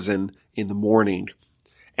already risen in the morning.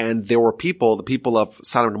 And there were people, the people of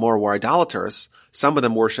Sodom and Gomorrah were idolaters. Some of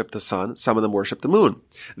them worshipped the sun, some of them worshipped the moon.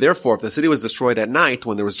 Therefore, if the city was destroyed at night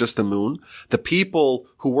when there was just the moon, the people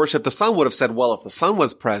who worshipped the sun would have said, well, if the sun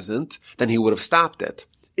was present, then he would have stopped it.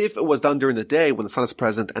 If it was done during the day when the sun is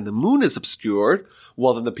present and the moon is obscured,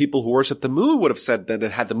 well, then the people who worshipped the moon would have said that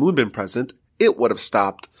had the moon been present, it would have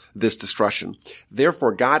stopped this destruction.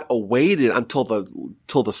 Therefore, God awaited until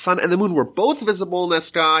the sun and the moon were both visible in the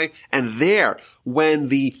sky, and there, when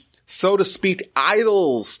the, so to speak,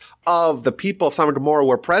 idols of the people of Sodom and Gomorrah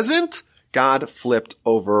were present, God flipped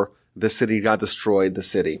over the city. God destroyed the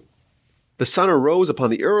city. The sun arose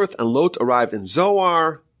upon the earth, and Lot arrived in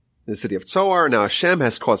Zoar, the city of Zoar. Now Hashem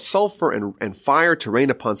has caused sulfur and fire to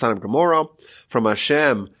rain upon Sodom and Gomorrah from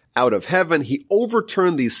Hashem out of heaven. He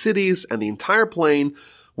overturned these cities and the entire plain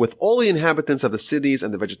with all the inhabitants of the cities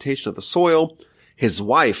and the vegetation of the soil. His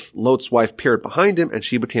wife, Lot's wife, peered behind him, and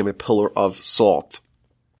she became a pillar of salt.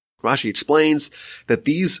 Rashi explains that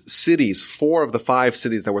these cities, 4 of the 5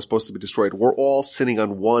 cities that were supposed to be destroyed, were all sitting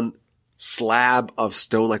on one slab of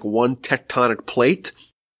stone, like one tectonic plate,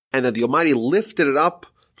 and that the Almighty lifted it up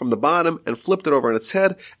from the bottom and flipped it over on its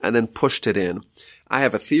head and then pushed it in. I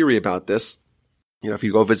have a theory about this. If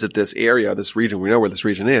you go visit this area, this region, we know where this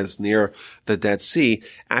region is, near the Dead Sea.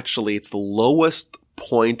 Actually, it's the lowest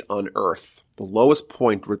point on Earth. The lowest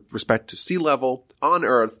point with respect to sea level on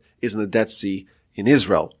Earth is in the Dead Sea in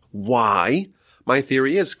Israel. Why? My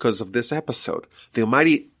theory is because of this episode. The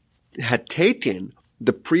Almighty had taken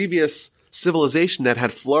the previous civilization that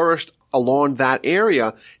had flourished along that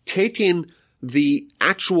area, taken the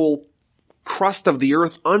actual crust of the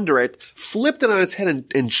earth under it, flipped it on its head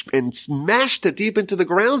and smashed it deep into the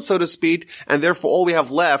ground, so to speak, and therefore all we have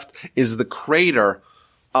left is the crater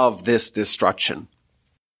of this destruction.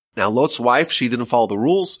 Now Lot's wife, she didn't follow the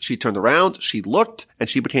rules. She turned around, she looked, and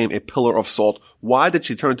she became a pillar of salt. Why did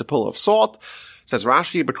she turn to pillar of salt? Says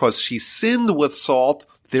Rashi, because she sinned with salt,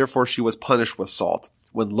 therefore she was punished with salt.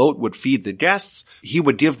 When Lot would feed the guests, he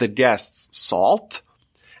would give the guests salt,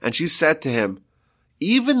 and she said to him,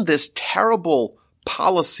 even this terrible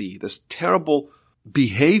policy, this terrible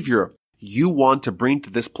behavior you want to bring to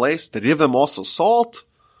this place, to give them also salt?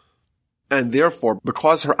 And therefore,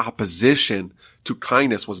 because her opposition to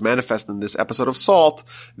kindness was manifested in this episode of salt,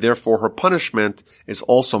 therefore her punishment is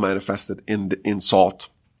also manifested in salt.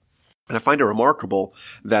 And I find it remarkable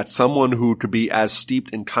that someone who could be as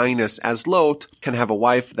steeped in kindness as Lot can have a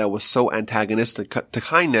wife that was so antagonistic to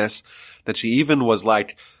kindness that she even was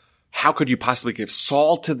like, how could you possibly give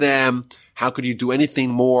salt to them? How could you do anything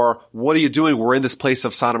more? What are you doing? We're in this place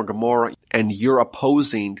of Sodom and Gomorrah, and you're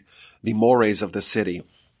opposing the mores of the city.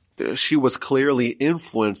 She was clearly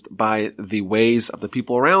influenced by the ways of the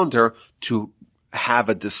people around her to have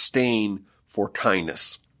a disdain for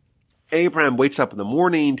kindness. Abraham wakes up in the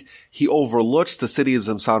morning. He overlooks the cities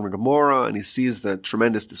of Sodom and Gomorrah, and he sees the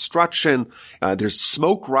tremendous destruction. There's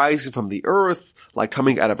smoke rising from the earth, like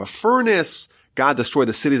coming out of a furnace. God destroyed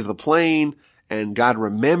the cities of the plain, and God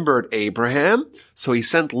remembered Abraham. So he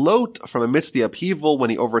sent Lot from amidst the upheaval when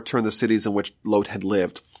he overturned the cities in which Lot had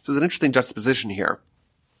lived. So there's an interesting juxtaposition here.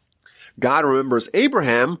 God remembers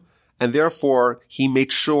Abraham, and therefore he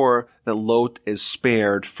made sure that Lot is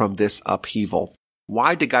spared from this upheaval.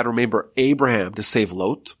 Why did God remember Abraham to save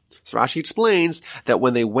Lot? So Rashi explains that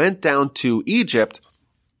when they went down to Egypt,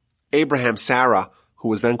 Abraham, Sarah, who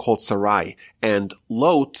was then called Sarai, and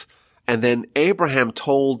Lot, and then Abraham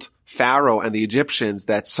told Pharaoh and the Egyptians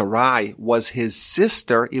that Sarai was his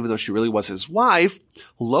sister, even though she really was his wife.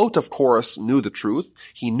 Lot, of course, knew the truth.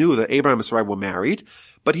 He knew that Abraham and Sarai were married,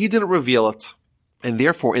 but he didn't reveal it. And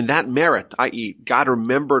therefore, in that merit, i.e., God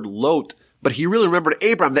remembered Lot, but he really remembered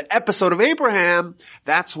Abraham, the episode of Abraham.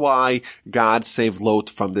 That's why God saved Lot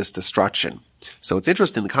from this destruction. So it's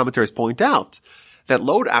interesting, the commentaries point out that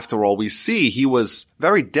Lot, after all, we see he was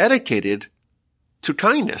very dedicated to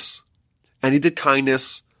kindness. And he did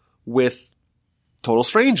kindness with total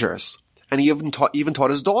strangers. And he even taught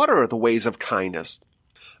his daughter the ways of kindness.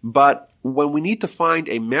 But when we need to find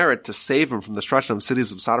a merit to save him from the destruction of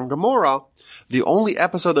cities of Sodom and Gomorrah, the only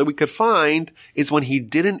episode that we could find is when he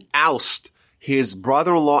didn't oust his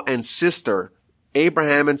brother-in-law and sister,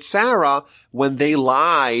 Abraham and Sarah, when they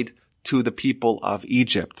lied to the people of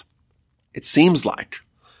Egypt. It seems like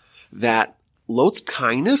that Lot's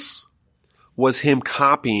kindness was him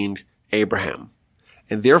copying Abraham.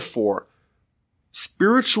 And therefore,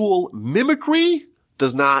 spiritual mimicry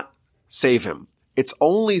does not save him. It's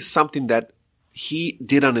only something that he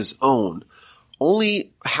did on his own.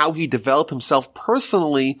 Only how he developed himself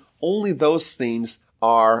personally, only those things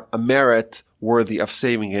are a merit worthy of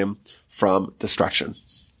saving him from destruction.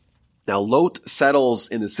 Now, Lot settles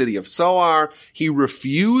in the city of Zoar. He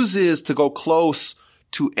refuses to go close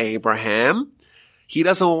to Abraham. He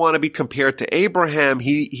doesn't want to be compared to Abraham.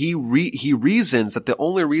 He reasons that the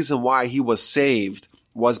only reason why he was saved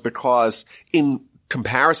was because in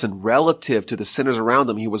comparison relative to the sinners around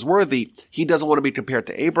him, he was worthy. He doesn't want to be compared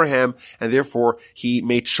to Abraham, and therefore he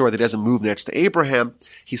made sure that he doesn't move next to Abraham.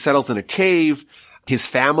 He settles in a cave. His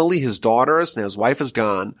family, his daughters, and his wife is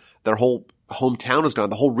gone. Their whole hometown is gone.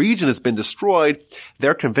 The whole region has been destroyed.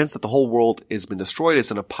 They're convinced that the whole world has been destroyed.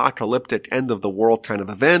 It's an apocalyptic end of the world kind of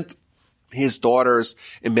event. His daughters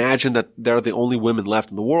imagine that they're the only women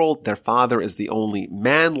left in the world. Their father is the only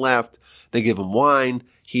man left. They give him wine.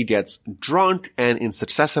 He gets drunk, and in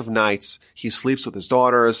successive nights, he sleeps with his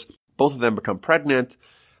daughters. Both of them become pregnant.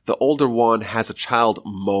 The older one has a child,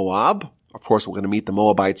 Moab. Of course, we're going to meet the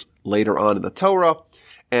Moabites later on in the Torah.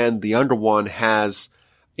 And the younger one has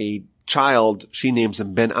a child. She names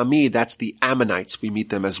him Ben-Ami. That's the Ammonites. We meet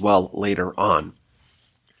them as well later on.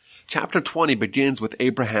 Chapter 20 begins with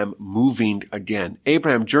Abraham moving again.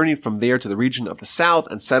 Abraham journeyed from there to the region of the south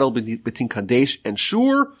and settled between Kadesh and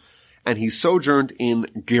Shur, and he sojourned in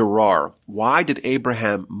Gerar. Why did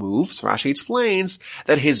Abraham move? So Rashi explains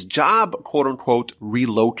that his job, quote unquote,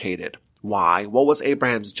 relocated. Why? What was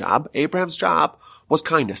Abraham's job? Abraham's job was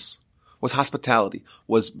kindness, was hospitality,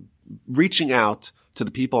 was reaching out to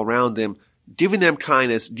the people around him, giving them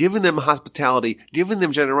kindness, giving them hospitality, giving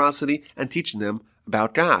them generosity, and teaching them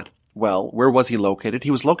about God. Well, where was he located?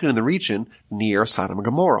 He was located in the region near Sodom and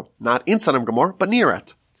Gomorrah. Not in Sodom and Gomorrah, but near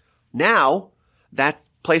it. Now, that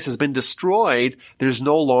place has been destroyed. There's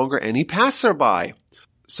no longer any passerby.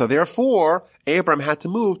 So therefore, Abraham had to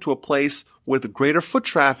move to a place with greater foot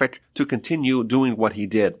traffic to continue doing what he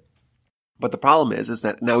did. But the problem is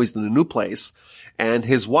that now he's in a new place, and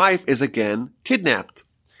his wife is again kidnapped.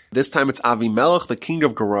 This time it's Avimelech, the king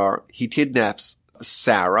of Gerar. He kidnaps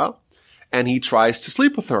Sarah, and he tries to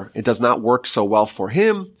sleep with her. It does not work so well for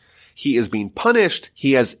him. He is being punished.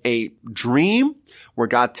 He has a dream where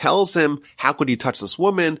God tells him, how could you touch this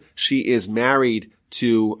woman? She is married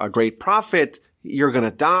to a great prophet. You're going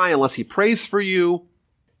to die unless he prays for you.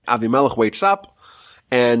 Avimelech wakes up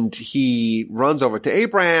and he runs over to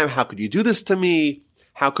Abraham. How could you do this to me?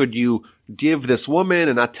 How could you give this woman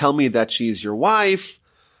and not tell me that she's your wife?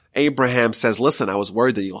 Abraham says, listen, I was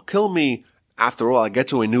worried that you'll kill me. After all, I get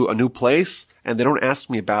to a new place, and they don't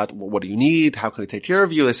ask me about, well, what do you need? How can I take care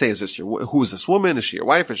of you? They say, who is this woman? Is she your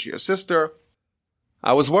wife? Is she your sister?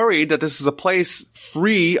 I was worried that this is a place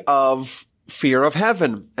free of fear of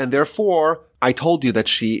heaven, and therefore I told you that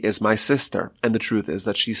she is my sister. And the truth is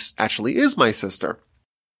that she actually is my sister.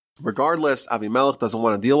 Regardless, Avimelech doesn't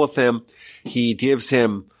want to deal with him. He gives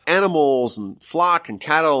him animals and flock and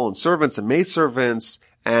cattle and servants and maidservants,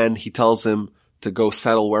 and he tells him to go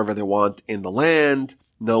settle wherever they want in the land.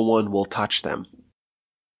 No one will touch them.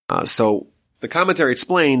 So the commentary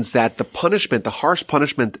explains that the punishment, the harsh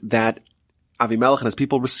punishment that Avimelech and his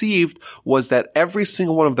people received was that every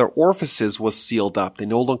single one of their orifices was sealed up. They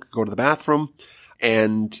no longer could go to the bathroom,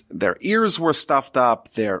 and their ears were stuffed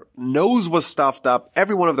up, their nose was stuffed up,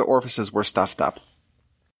 every one of their orifices were stuffed up.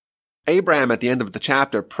 Abraham, at the end of the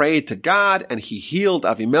chapter, prayed to God, and he healed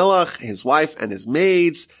Avimelech, his wife, and his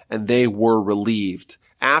maids, and they were relieved.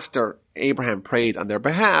 After Abraham prayed on their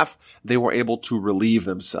behalf, they were able to relieve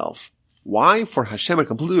themselves. Why? For Hashem had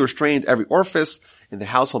completely restrained every orifice in the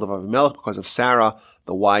household of Avimelech because of Sarah,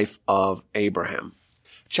 the wife of Abraham.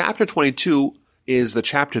 Chapter 22 is the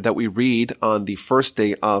chapter that we read on the first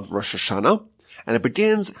day of Rosh Hashanah, and it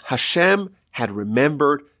begins, Hashem had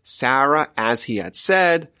remembered Sarah as he had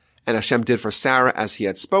said, and Hashem did for Sarah as he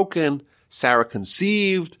had spoken. Sarah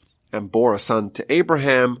conceived and bore a son to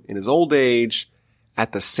Abraham in his old age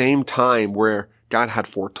at the same time where God had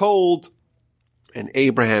foretold. And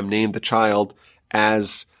Abraham named the child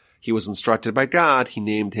as he was instructed by God. He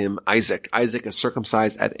named him Isaac. Isaac is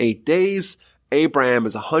circumcised at 8 days. Abraham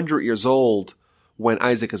is 100 years old when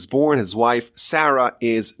Isaac is born. His wife, Sarah,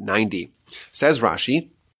 is 90. Says Rashi,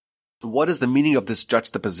 what is the meaning of this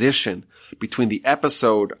juxtaposition between the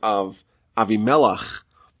episode of Avimelech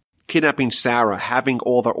kidnapping Sarah, having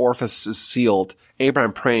all the orifices sealed,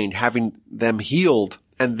 Abraham praying, having them healed,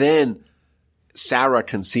 and then Sarah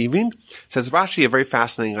conceiving? Says Rashi, a very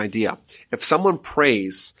fascinating idea. If someone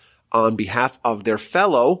prays on behalf of their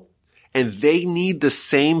fellow and they need the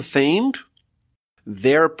same thing,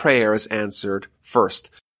 their prayer is answered first.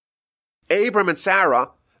 Abraham and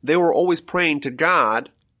Sarah, they were always praying to God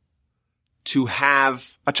to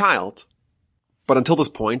have a child. But until this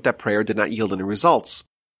point, that prayer did not yield any results.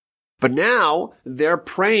 But now they're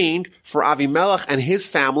praying for Avimelech and his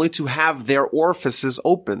family to have their orifices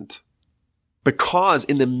opened. Because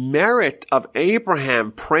in the merit of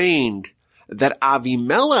Abraham praying that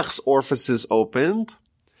Avimelech's orifices opened,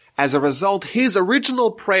 as a result, his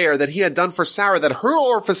original prayer that he had done for Sarah, that her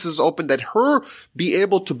orifices opened, that her be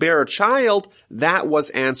able to bear a child, that was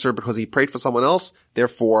answered because he prayed for someone else.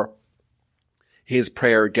 Therefore, his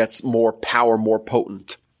prayer gets more power, more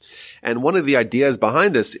potent. And one of the ideas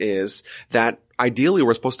behind this is that ideally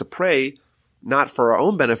we're supposed to pray not for our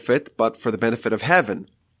own benefit, but for the benefit of heaven.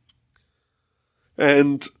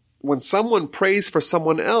 And when someone prays for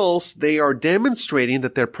someone else, they are demonstrating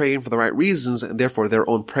that they're praying for the right reasons, and therefore their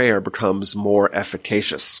own prayer becomes more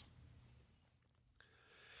efficacious.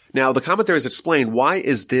 Now, the commentaries explain why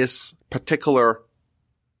is this particular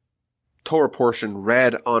Torah portion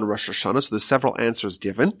read on Rosh Hashanah. So there's several answers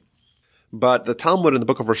given. But the Talmud in the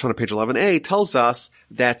book of Rosh Hashanah, page 11a, tells us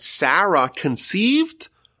that Sarah conceived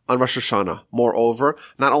on Rosh Hashanah. Moreover,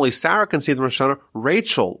 not only Sarah conceived on Rosh Hashanah,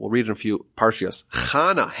 Rachel, we'll read in a few parshias,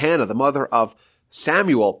 Hannah, the mother of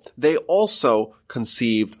Samuel, they also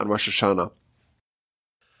conceived on Rosh Hashanah.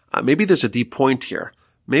 Maybe there's a deep point here.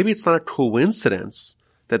 Maybe it's not a coincidence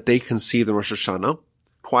that they conceived on Rosh Hashanah.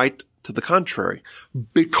 Quite to the contrary.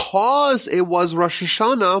 Because it was Rosh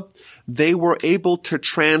Hashanah, they were able to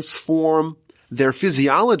transform their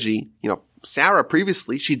physiology. Sarah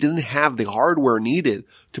previously, she didn't have the hardware needed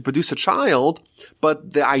to produce a child,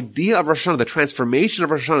 but the idea of Rosh Hashanah, the transformation of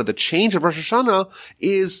Rosh Hashanah, the change of Rosh Hashanah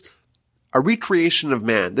is a recreation of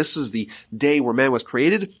man. This is the day where man was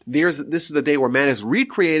created. This is the day where man is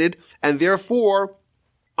recreated, and therefore,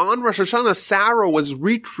 on Rosh Hashanah, Sarah was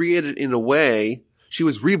recreated in a way, she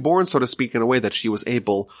was reborn, so to speak, in a way that she was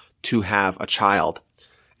able to have a child.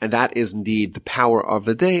 And that is indeed the power of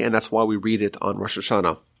the day, and that's why we read it on Rosh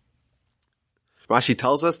Hashanah. Rashi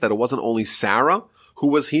tells us that it wasn't only Sarah who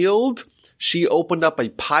was healed. She opened up a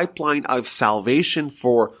pipeline of salvation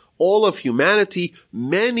for all of humanity.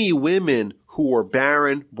 Many women who were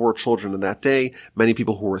barren bore children in that day. Many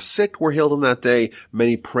people who were sick were healed on that day.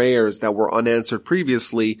 Many prayers that were unanswered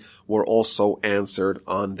previously were also answered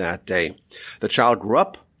on that day. The child grew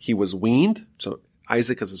up. He was weaned. So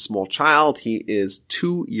Isaac is a small child. He is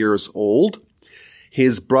 2 years old.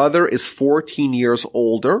 His brother is 14 years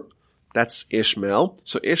older. That's Ishmael.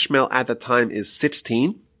 So Ishmael at the time is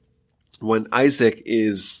 16 when Isaac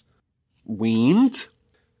is weaned.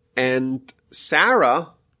 And Sarah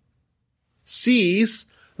sees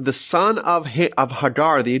the son of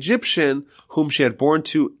Hagar, the Egyptian, whom she had borne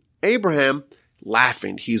to Abraham,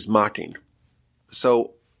 laughing. He's mocking.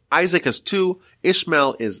 So Isaac is 2,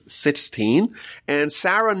 Ishmael is 16, and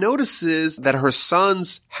Sarah notices that her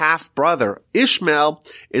son's half-brother, Ishmael,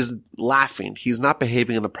 is laughing. He's not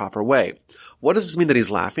behaving in the proper way. What does this mean that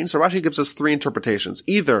he's laughing? So Rashi gives us 3 interpretations.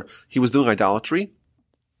 Either he was doing idolatry,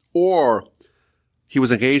 or he was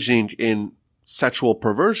engaging in sexual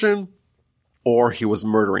perversion, or he was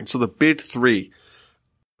murdering. So the big three: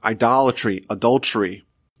 idolatry, adultery,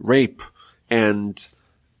 rape, and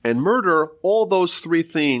murder. All those three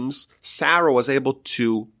things Sarah was able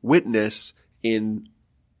to witness in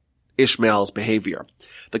Ishmael's behavior.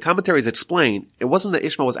 The commentaries explain it wasn't that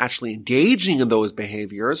Ishmael was actually engaging in those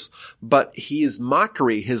behaviors, but his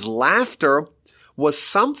mockery, his laughter was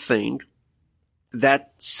something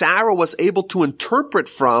that Sarah was able to interpret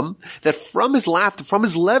from his laughter, from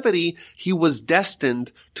his levity, he was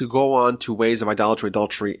destined to go on to ways of idolatry,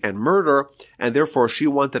 adultery, and murder, and therefore she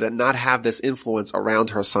wanted to not have this influence around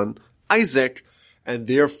her son Isaac, and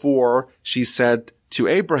therefore she said to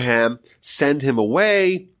Abraham, send him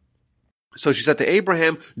away. So she said to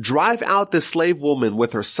Abraham, drive out this slave woman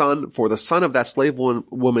with her son, for the son of that slave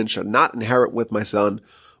woman should not inherit with my son,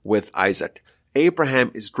 with Isaac.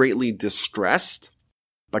 Abraham is greatly distressed,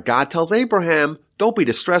 but God tells Abraham, don't be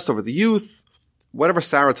distressed over the youth. Whatever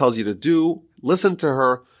Sarah tells you to do, listen to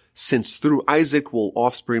her, since through Isaac will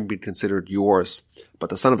offspring be considered yours. But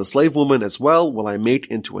the son of the slave woman as well will I make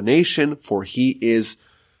into a nation, for he is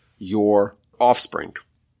your offspring.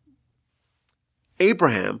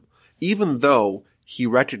 Abraham, even though he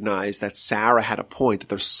recognized that Sarah had a point, that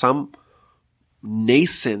there's some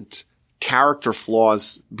nascent character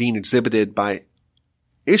flaws being exhibited by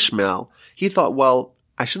Ishmael, he thought, well,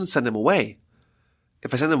 I shouldn't send him away.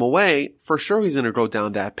 If I send him away, for sure he's going to go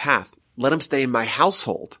down that path. Let him stay in my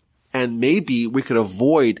household, and maybe we could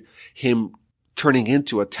avoid him turning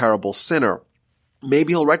into a terrible sinner.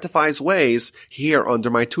 Maybe he'll rectify his ways here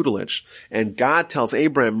under my tutelage. And God tells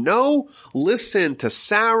Abraham, no, listen to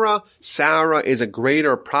Sarah. Sarah is a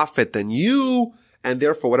greater prophet than you, and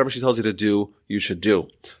therefore whatever she tells you to do, you should do.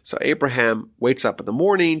 So Abraham wakes up in the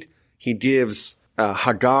morning. He gives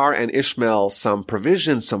Hagar and Ishmael some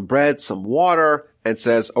provisions, some bread, some water, and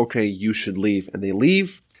says, okay, you should leave. And they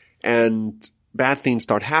leave, and bad things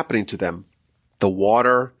start happening to them. The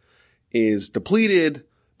water is depleted,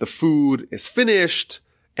 the food is finished,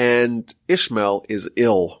 and Ishmael is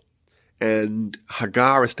ill. And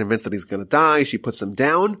Hagar is convinced that he's going to die. She puts him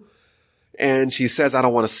down, and she says, I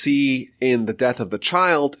don't want to see in the death of the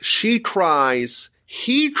child. She cries,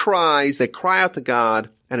 he cries, they cry out to God,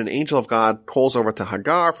 and an angel of God calls over to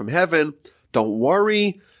Hagar from heaven. Don't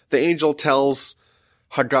worry. The angel tells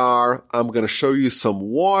Hagar, I'm going to show you some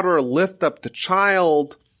water. Lift up the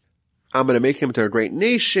child. I'm going to make him into a great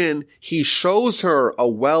nation. He shows her a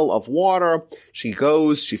well of water. She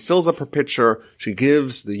goes, she fills up her pitcher. She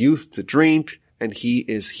gives the youth to drink, and he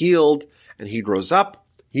is healed, and he grows up.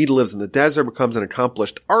 He lives in the desert, becomes an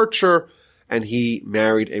accomplished archer, and he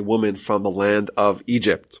married a woman from the land of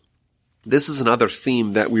Egypt. This is another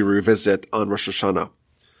theme that we revisit on Rosh Hashanah.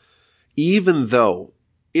 Even though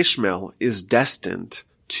Ishmael is destined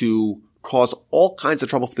to cause all kinds of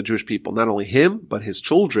trouble for the Jewish people, not only him, but his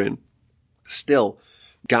children, still,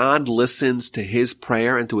 God listens to his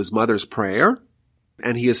prayer and to his mother's prayer,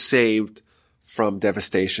 and he is saved from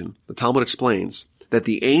devastation. The Talmud explains that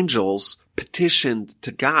the angels petitioned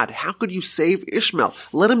to God, how could you save Ishmael?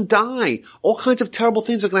 Let him die. All kinds of terrible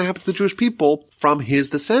things are going to happen to the Jewish people from his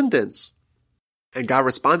descendants. And God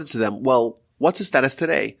responded to them, well, what's his status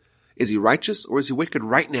today? Is he righteous or is he wicked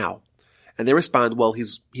right now? And they respond, well,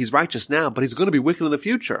 he's righteous now, but he's going to be wicked in the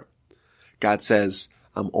future. God says,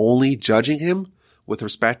 I'm only judging him with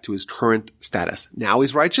respect to his current status. Now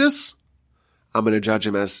he's righteous. I'm going to judge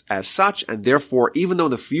him as such. And therefore, even though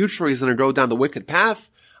in the future he's going to go down the wicked path,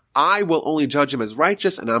 I will only judge him as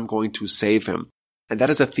righteous, and I'm going to save him. And that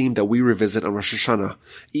is a theme that we revisit on Rosh Hashanah.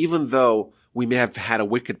 Even though we may have had a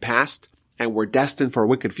wicked past and we're destined for a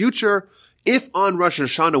wicked future, if on Rosh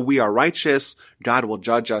Hashanah we are righteous, God will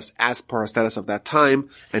judge us as per our status of that time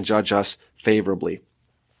and judge us favorably.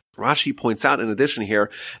 Rashi points out in addition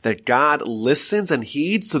here that God listens and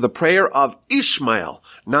heeds to the prayer of Ishmael,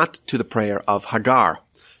 not to the prayer of Hagar.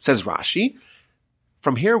 Says Rashi,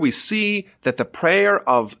 from here we see that the prayer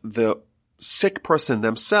of the sick person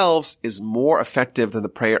themselves is more effective than the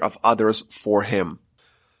prayer of others for him.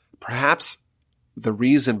 Perhaps the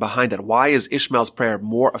reason behind that, why is Ishmael's prayer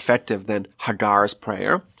more effective than Hagar's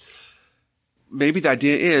prayer? Maybe the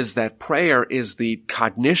idea is that prayer is the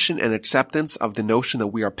cognition and acceptance of the notion that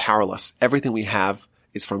we are powerless. Everything we have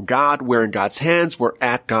is from God. We're in God's hands. We're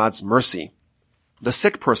at God's mercy. The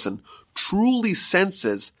sick person truly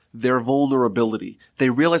senses their vulnerability. They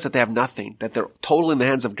realize that they have nothing, that they're totally in the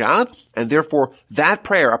hands of God, and therefore that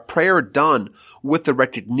prayer, a prayer done with the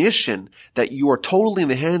recognition that you are totally in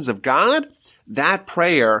the hands of God, that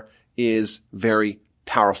prayer is very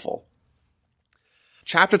powerful.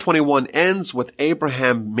 Chapter 21 ends with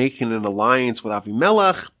Abraham making an alliance with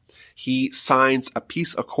Avimelech. He signs a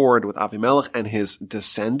peace accord with Avimelech and his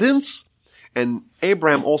descendants. And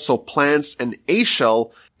Abraham also plants an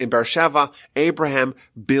Eshel in Beersheba. Abraham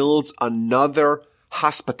builds another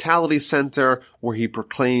hospitality center where he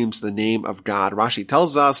proclaims the name of God. Rashi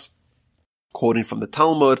tells us, quoting from the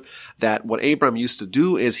Talmud, that what Abraham used to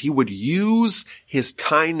do is he would use his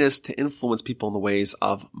kindness to influence people in the ways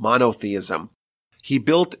of monotheism. He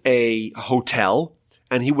built a hotel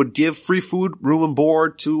and he would give free food, room and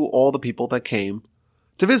board to all the people that came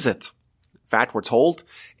to visit. In fact, we're told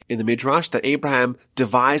in the Midrash that Abraham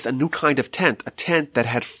devised a new kind of tent, a tent that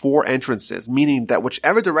had 4 entrances, meaning that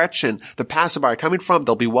whichever direction the passerby are coming from,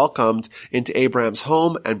 they'll be welcomed into Abraham's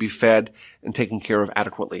home and be fed and taken care of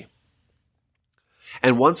adequately.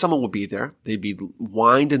 And once someone would be there, they'd be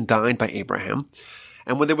wined and dined by Abraham.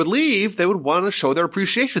 And when they would leave, they would want to show their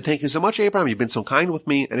appreciation. Thank you so much, Abraham. You've been so kind with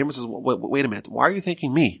me. And Abraham says, wait a minute. Why are you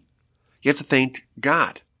thanking me? You have to thank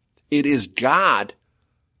God. It is God,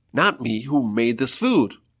 not me, who made this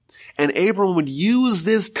food. And Abraham would use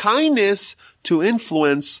this kindness to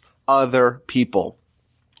influence other people.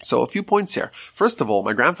 So a few points here. First of all,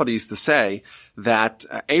 my grandfather used to say that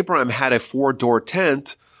Abraham had a 4-door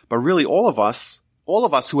tent, but really all of us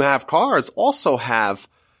who have cars also have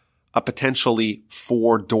a potentially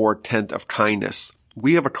 4-door tent of kindness.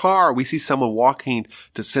 We have a car, we see someone walking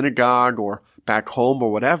to synagogue or back home or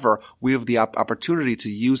whatever, we have the opportunity to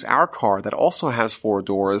use our car that also has 4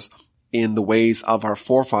 doors in the ways of our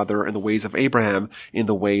forefather, in the ways of Abraham, in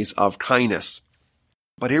the ways of kindness.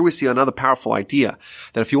 But here we see another powerful idea,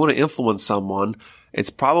 that if you want to influence someone,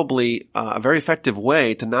 it's probably a very effective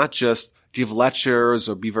way to not just give lectures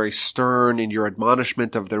or be very stern in your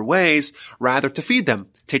admonishment of their ways, rather to feed them,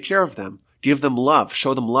 take care of them, give them love,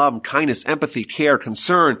 show them love, kindness, empathy, care,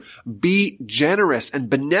 concern, be generous and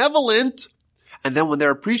benevolent. And then when they're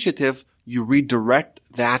appreciative, you redirect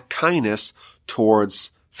that kindness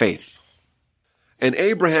towards faith. And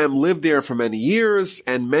Abraham lived there for many years,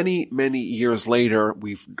 and many, many years later,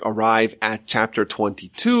 we arrive at chapter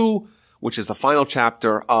 22, which is the final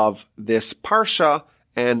chapter of this parsha,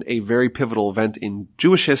 and a very pivotal event in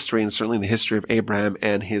Jewish history, and certainly in the history of Abraham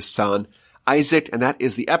and his son Isaac, and that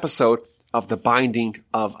is the episode of the binding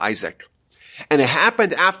of Isaac. And it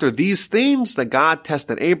happened after these themes that God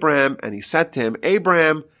tested Abraham, and he said to him,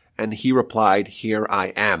 Abraham, and he replied, here I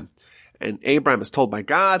am. And Abraham is told by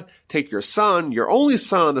God, take your son, your only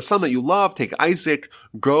son, the son that you love, take Isaac,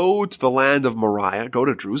 go to the land of Moriah, go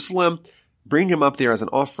to Jerusalem, bring him up there as an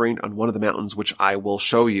offering on one of the mountains which I will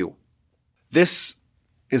show you. This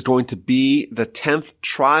is going to be the 10th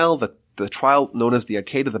trial, the trial known as the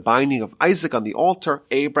Akedah, the binding of Isaac on the altar.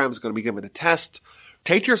 Abraham is going to be given a test.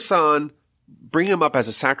 Take your son, bring him up as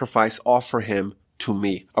a sacrifice, offer him to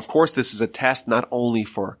me. Of course, this is a test not only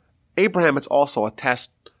for Abraham, it's also a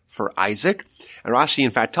test for Isaac. And Rashi, in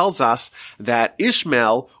fact, tells us that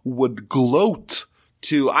Ishmael would gloat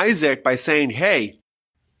to Isaac by saying, hey,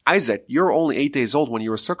 Isaac, you're only 8 days old when you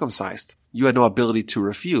were circumcised. You had no ability to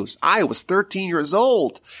refuse. I was 13 years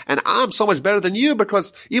old, and I'm so much better than you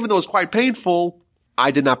because even though it was quite painful,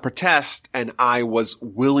 I did not protest, and I was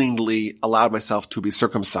willingly allowed myself to be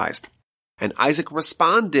circumcised. And Isaac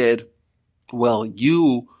responded, well,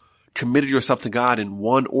 you committed yourself to God in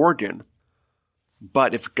one organ,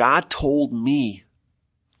 but if God told me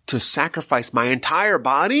to sacrifice my entire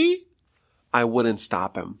body, I wouldn't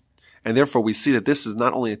stop him. And therefore we see that this is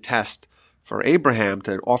not only a test for Abraham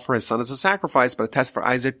to offer his son as a sacrifice, but a test for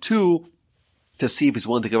Isaac too, to see if he's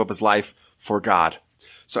willing to give up his life for God.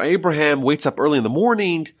 So Abraham wakes up early in the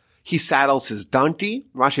morning. He saddles his donkey.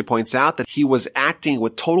 Rashi points out that he was acting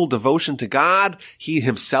with total devotion to God. He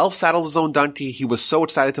himself saddled his own donkey. He was so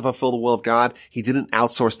excited to fulfill the will of God. He didn't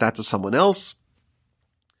outsource that to someone else.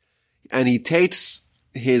 And he takes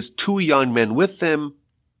his 2 young men with him,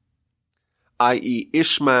 i.e.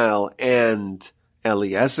 Ishmael and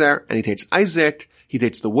Eliezer, and he takes Isaac, he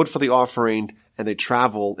takes the wood for the offering, and they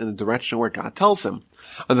travel in the direction where God tells him.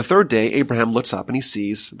 On the 3rd day, Abraham looks up and he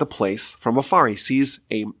sees the place from afar. He sees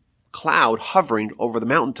a cloud hovering over the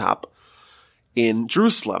mountaintop in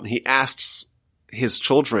Jerusalem. He asks his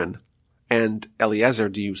children and Eliezer,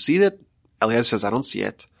 do you see it? Eliezer says, I don't see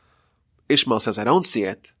it. Ishmael says, I don't see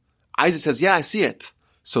it. Isaac says, yeah, I see it.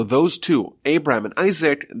 So those two, Abraham and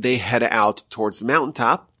Isaac, they head out towards the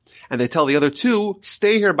mountaintop, and they tell the other two,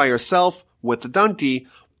 stay here by yourself with the donkey,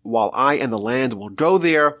 while I and the land will go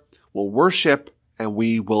there, will worship, and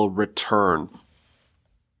we will return.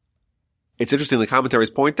 It's interesting, the commentaries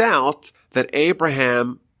point out that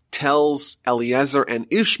Abraham tells Eliezer and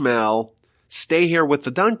Ishmael, stay here with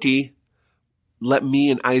the donkey, let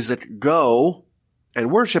me and Isaac go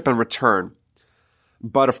and worship and return.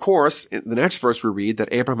 But of course, in the next verse we read that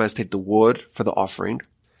Abraham has to take the wood for the offering,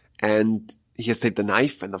 and he has to take the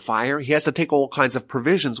knife and the fire. He has to take all kinds of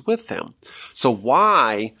provisions with him. So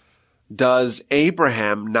why does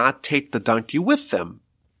Abraham not take the donkey with them?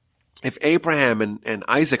 If Abraham and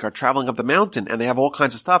Isaac are traveling up the mountain and they have all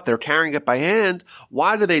kinds of stuff, they're carrying it by hand,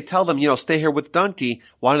 why do they tell them, stay here with the donkey?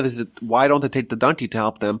 Why don't they take the donkey to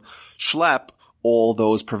help them schlep all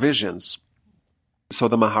those provisions? So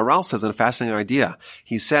the Maharal says a fascinating idea.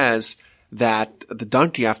 He says that the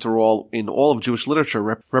donkey, after all, in all of Jewish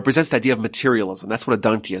literature, represents the idea of materialism. That's what a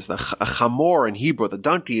donkey is. A chamor in Hebrew, the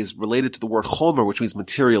donkey is related to the word chomer, which means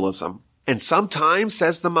materialism. And sometimes,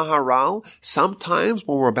 says the Maharal, sometimes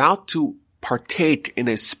when we're about to partake in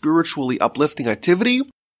a spiritually uplifting activity,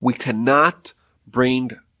 we cannot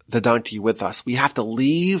bring the donkey with us. We have to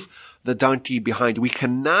leave the donkey behind. We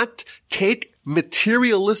cannot take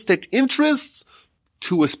materialistic interests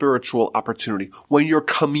to a spiritual opportunity. When you're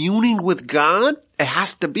communing with God, it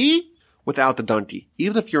has to be without the donkey.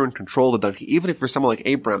 Even if you're in control of the donkey, even if you're someone like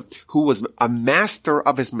Abraham, who was a master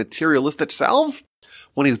of his materialistic self,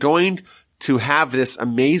 when he's going to have this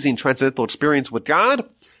amazing transcendental experience with God,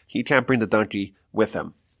 he can't bring the donkey with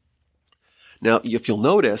him. Now, if you'll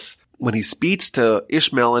notice, when he speaks to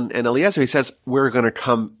Ishmael and Eliezer, he says, we're going to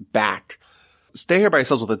come back. Stay here by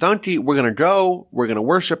yourselves with the donkey. We're going to go, we're going to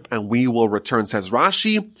worship, and we will return. Says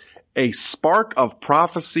Rashi, a spark of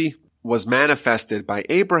prophecy was manifested by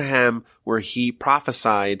Abraham, where he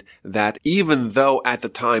prophesied that even though at the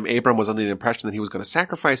time Abraham was under the impression that he was going to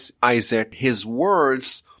sacrifice Isaac, his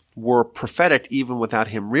words were prophetic even without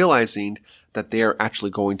him realizing that they are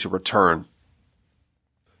actually going to return.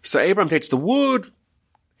 So Abraham takes the wood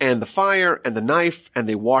and the fire and the knife, and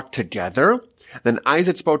they walk together. Then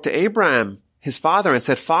Isaac spoke to Abraham, his father, and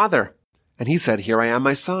said, Father. And he said, Here I am,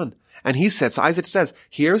 my son. And he said, so Isaac says,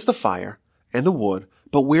 here's the fire and the wood,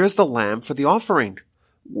 but where's the lamb for the offering?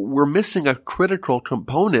 We're missing a critical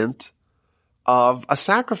component of a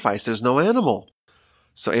sacrifice. There's no animal.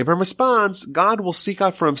 So Abraham responds, God will seek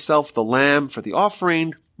out for himself the lamb for the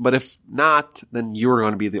offering, but if not, then you're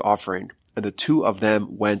going to be the offering. And the two of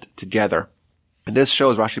them went together. And this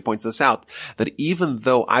shows, Rashi points this out, that even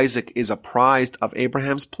though Isaac is apprised of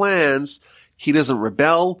Abraham's plans, he doesn't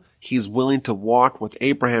rebel. He's willing to walk with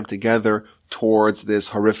Abraham together towards this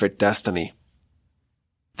horrific destiny.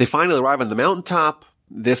 They finally arrive on the mountaintop.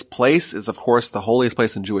 This place is, of course, the holiest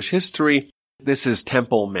place in Jewish history. This is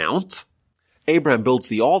Temple Mount. Abraham builds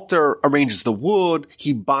the altar, arranges the wood.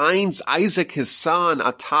 He binds Isaac, his son,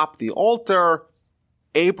 atop the altar.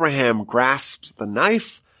 Abraham grasps the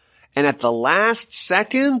knife. And at the last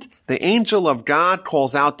second, the angel of God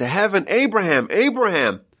calls out to heaven, Abraham,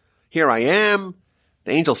 Abraham, here I am.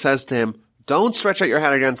 The angel says to him, don't stretch out your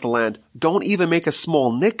hand against the land. Don't even make a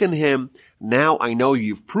small nick in him. Now I know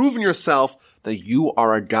you've proven yourself that you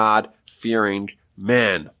are a God-fearing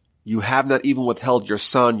man. You have not even withheld your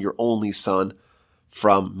son, your only son,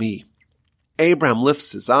 from me. Abraham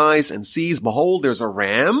lifts his eyes and sees, behold, there's a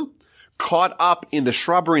ram caught up in the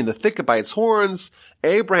shrubbery in the thicket by its horns.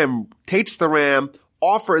 Abraham takes the ram,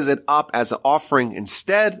 offers it up as an offering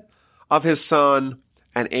instead of his son,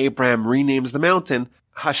 and Abraham renames the mountain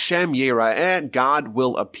Hashem Yera'eh, God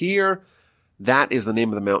will appear. That is the name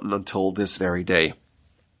of the mountain until this very day.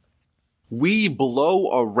 We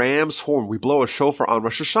blow a ram's horn, we blow a shofar on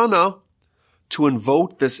Rosh Hashanah to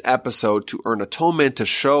invoke this episode, to earn atonement, to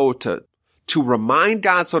show, to remind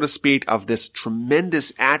God, so to speak, of this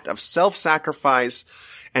tremendous act of self-sacrifice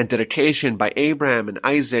and dedication by Abraham and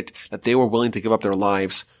Isaac, that they were willing to give up their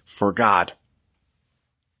lives for God.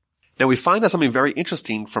 Now we find out something very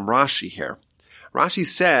interesting from Rashi here. Rashi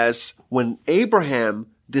says, when Abraham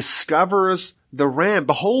discovers the ram,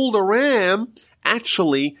 behold a ram,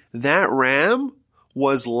 actually that ram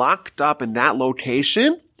was locked up in that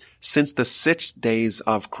location since the 6 days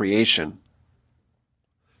of creation.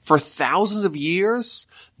 For thousands of years,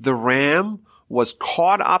 the ram was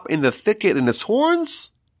caught up in the thicket in its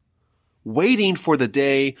horns, waiting for the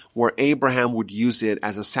day where Abraham would use it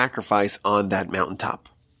as a sacrifice on that mountaintop.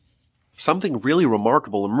 Something really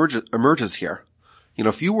remarkable emerges here.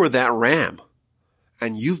 If you were that ram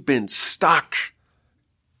and you've been stuck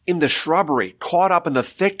in the shrubbery, caught up in the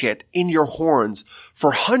thicket in your horns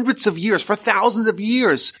for hundreds of years, for thousands of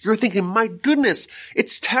years, you're thinking, my goodness,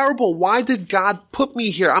 it's terrible. Why did God put me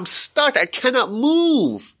here? I'm stuck. I cannot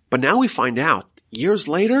move. But now we find out years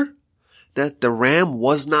later that the ram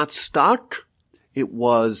was not stuck. It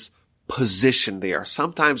was positioned there.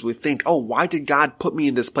 Sometimes we think, oh, why did God put me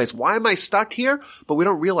in this place? Why am I stuck here? But we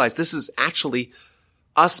don't realize this is actually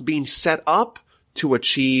us being set up to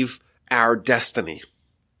achieve our destiny.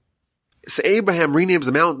 So Abraham renames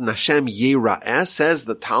the mountain Hashem Yira'eh, says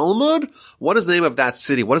the Talmud. What is the name of that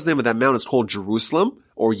city? What is the name of that mountain? It's called Jerusalem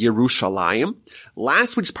or Yerushalayim.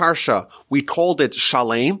 Last week's Parsha, we called it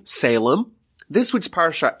Shalem, Salem. This week's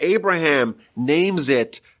Parsha, Abraham names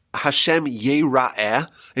it Hashem Yira'eh.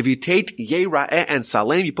 If you take Yira'eh and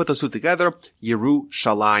Salem, you put those two together,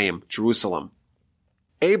 Yerushalayim, Jerusalem.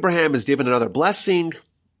 Abraham is given another blessing.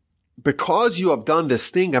 Because you have done this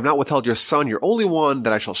thing, I have not withheld your son, your only one,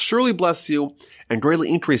 that I shall surely bless you and greatly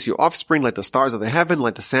increase your offspring like the stars of the heaven,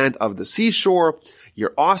 like the sand of the seashore.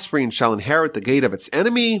 Your offspring shall inherit the gate of its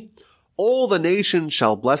enemy. All the nations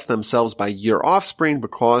shall bless themselves by your offspring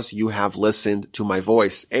because you have listened to my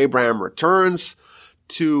voice. Abraham returns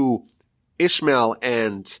to Ishmael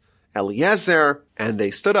and Eliezer, and they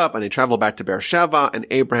stood up and they traveled back to Beersheba, and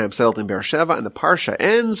Abraham settled in Beersheba, and the Parsha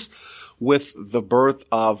ends with the birth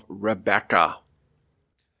of Rebekah.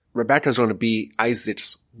 Rebekah is going to be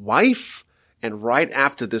Isaac's wife, and right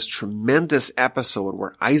after this tremendous episode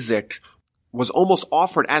where Isaac was almost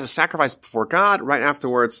offered as a sacrifice before God, right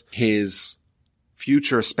afterwards, his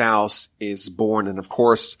future spouse is born, and of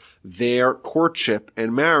course, their courtship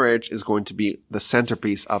and marriage is going to be the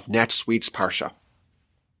centerpiece of next week's Parsha.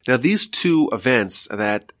 Now, these two events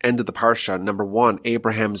that ended the Parsha, number one,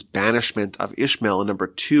 Abraham's banishment of Ishmael, and number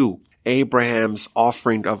two, Abraham's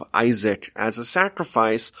offering of Isaac as a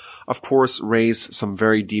sacrifice, of course, raise some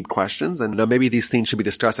very deep questions. And now maybe these things should be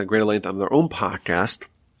discussed at greater length on their own podcast.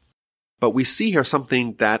 But we see here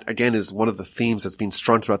something that, again, is one of the themes that's been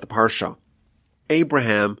strung throughout the Parsha.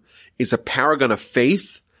 Abraham is a paragon of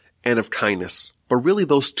faith and of kindness. But really,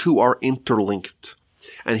 those two are interlinked.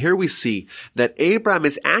 And here we see that Abraham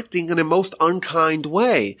is acting in a most unkind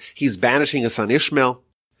way. He's banishing his son Ishmael.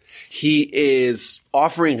 He is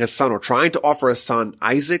offering his son, or trying to offer his son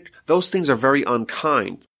Isaac. Those things are very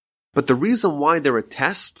unkind. But the reason why they're a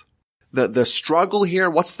test, the struggle here,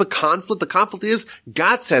 what's the conflict? The conflict is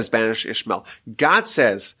God says banish Ishmael. God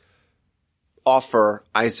says offer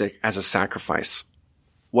Isaac as a sacrifice.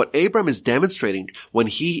 What Abraham is demonstrating when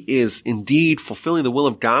he is indeed fulfilling the will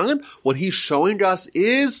of God, what he's showing us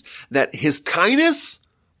is that his kindness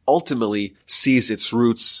ultimately sees its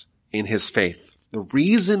roots in his faith. The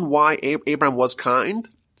reason why Abraham was kind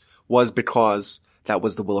was because that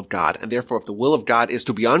was the will of God. And therefore, if the will of God is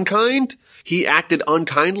to be unkind, he acted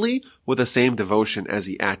unkindly with the same devotion as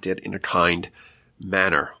he acted in a kind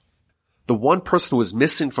manner. The one person who is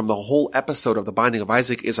missing from the whole episode of the binding of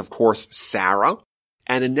Isaac is, of course, Sarah.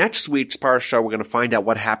 And in next week's Parsha, we're going to find out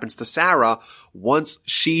what happens to Sarah once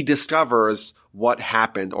she discovers what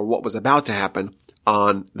happened or what was about to happen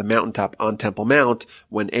on the mountaintop on Temple Mount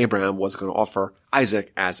when Abraham was going to offer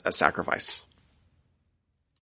Isaac as a sacrifice.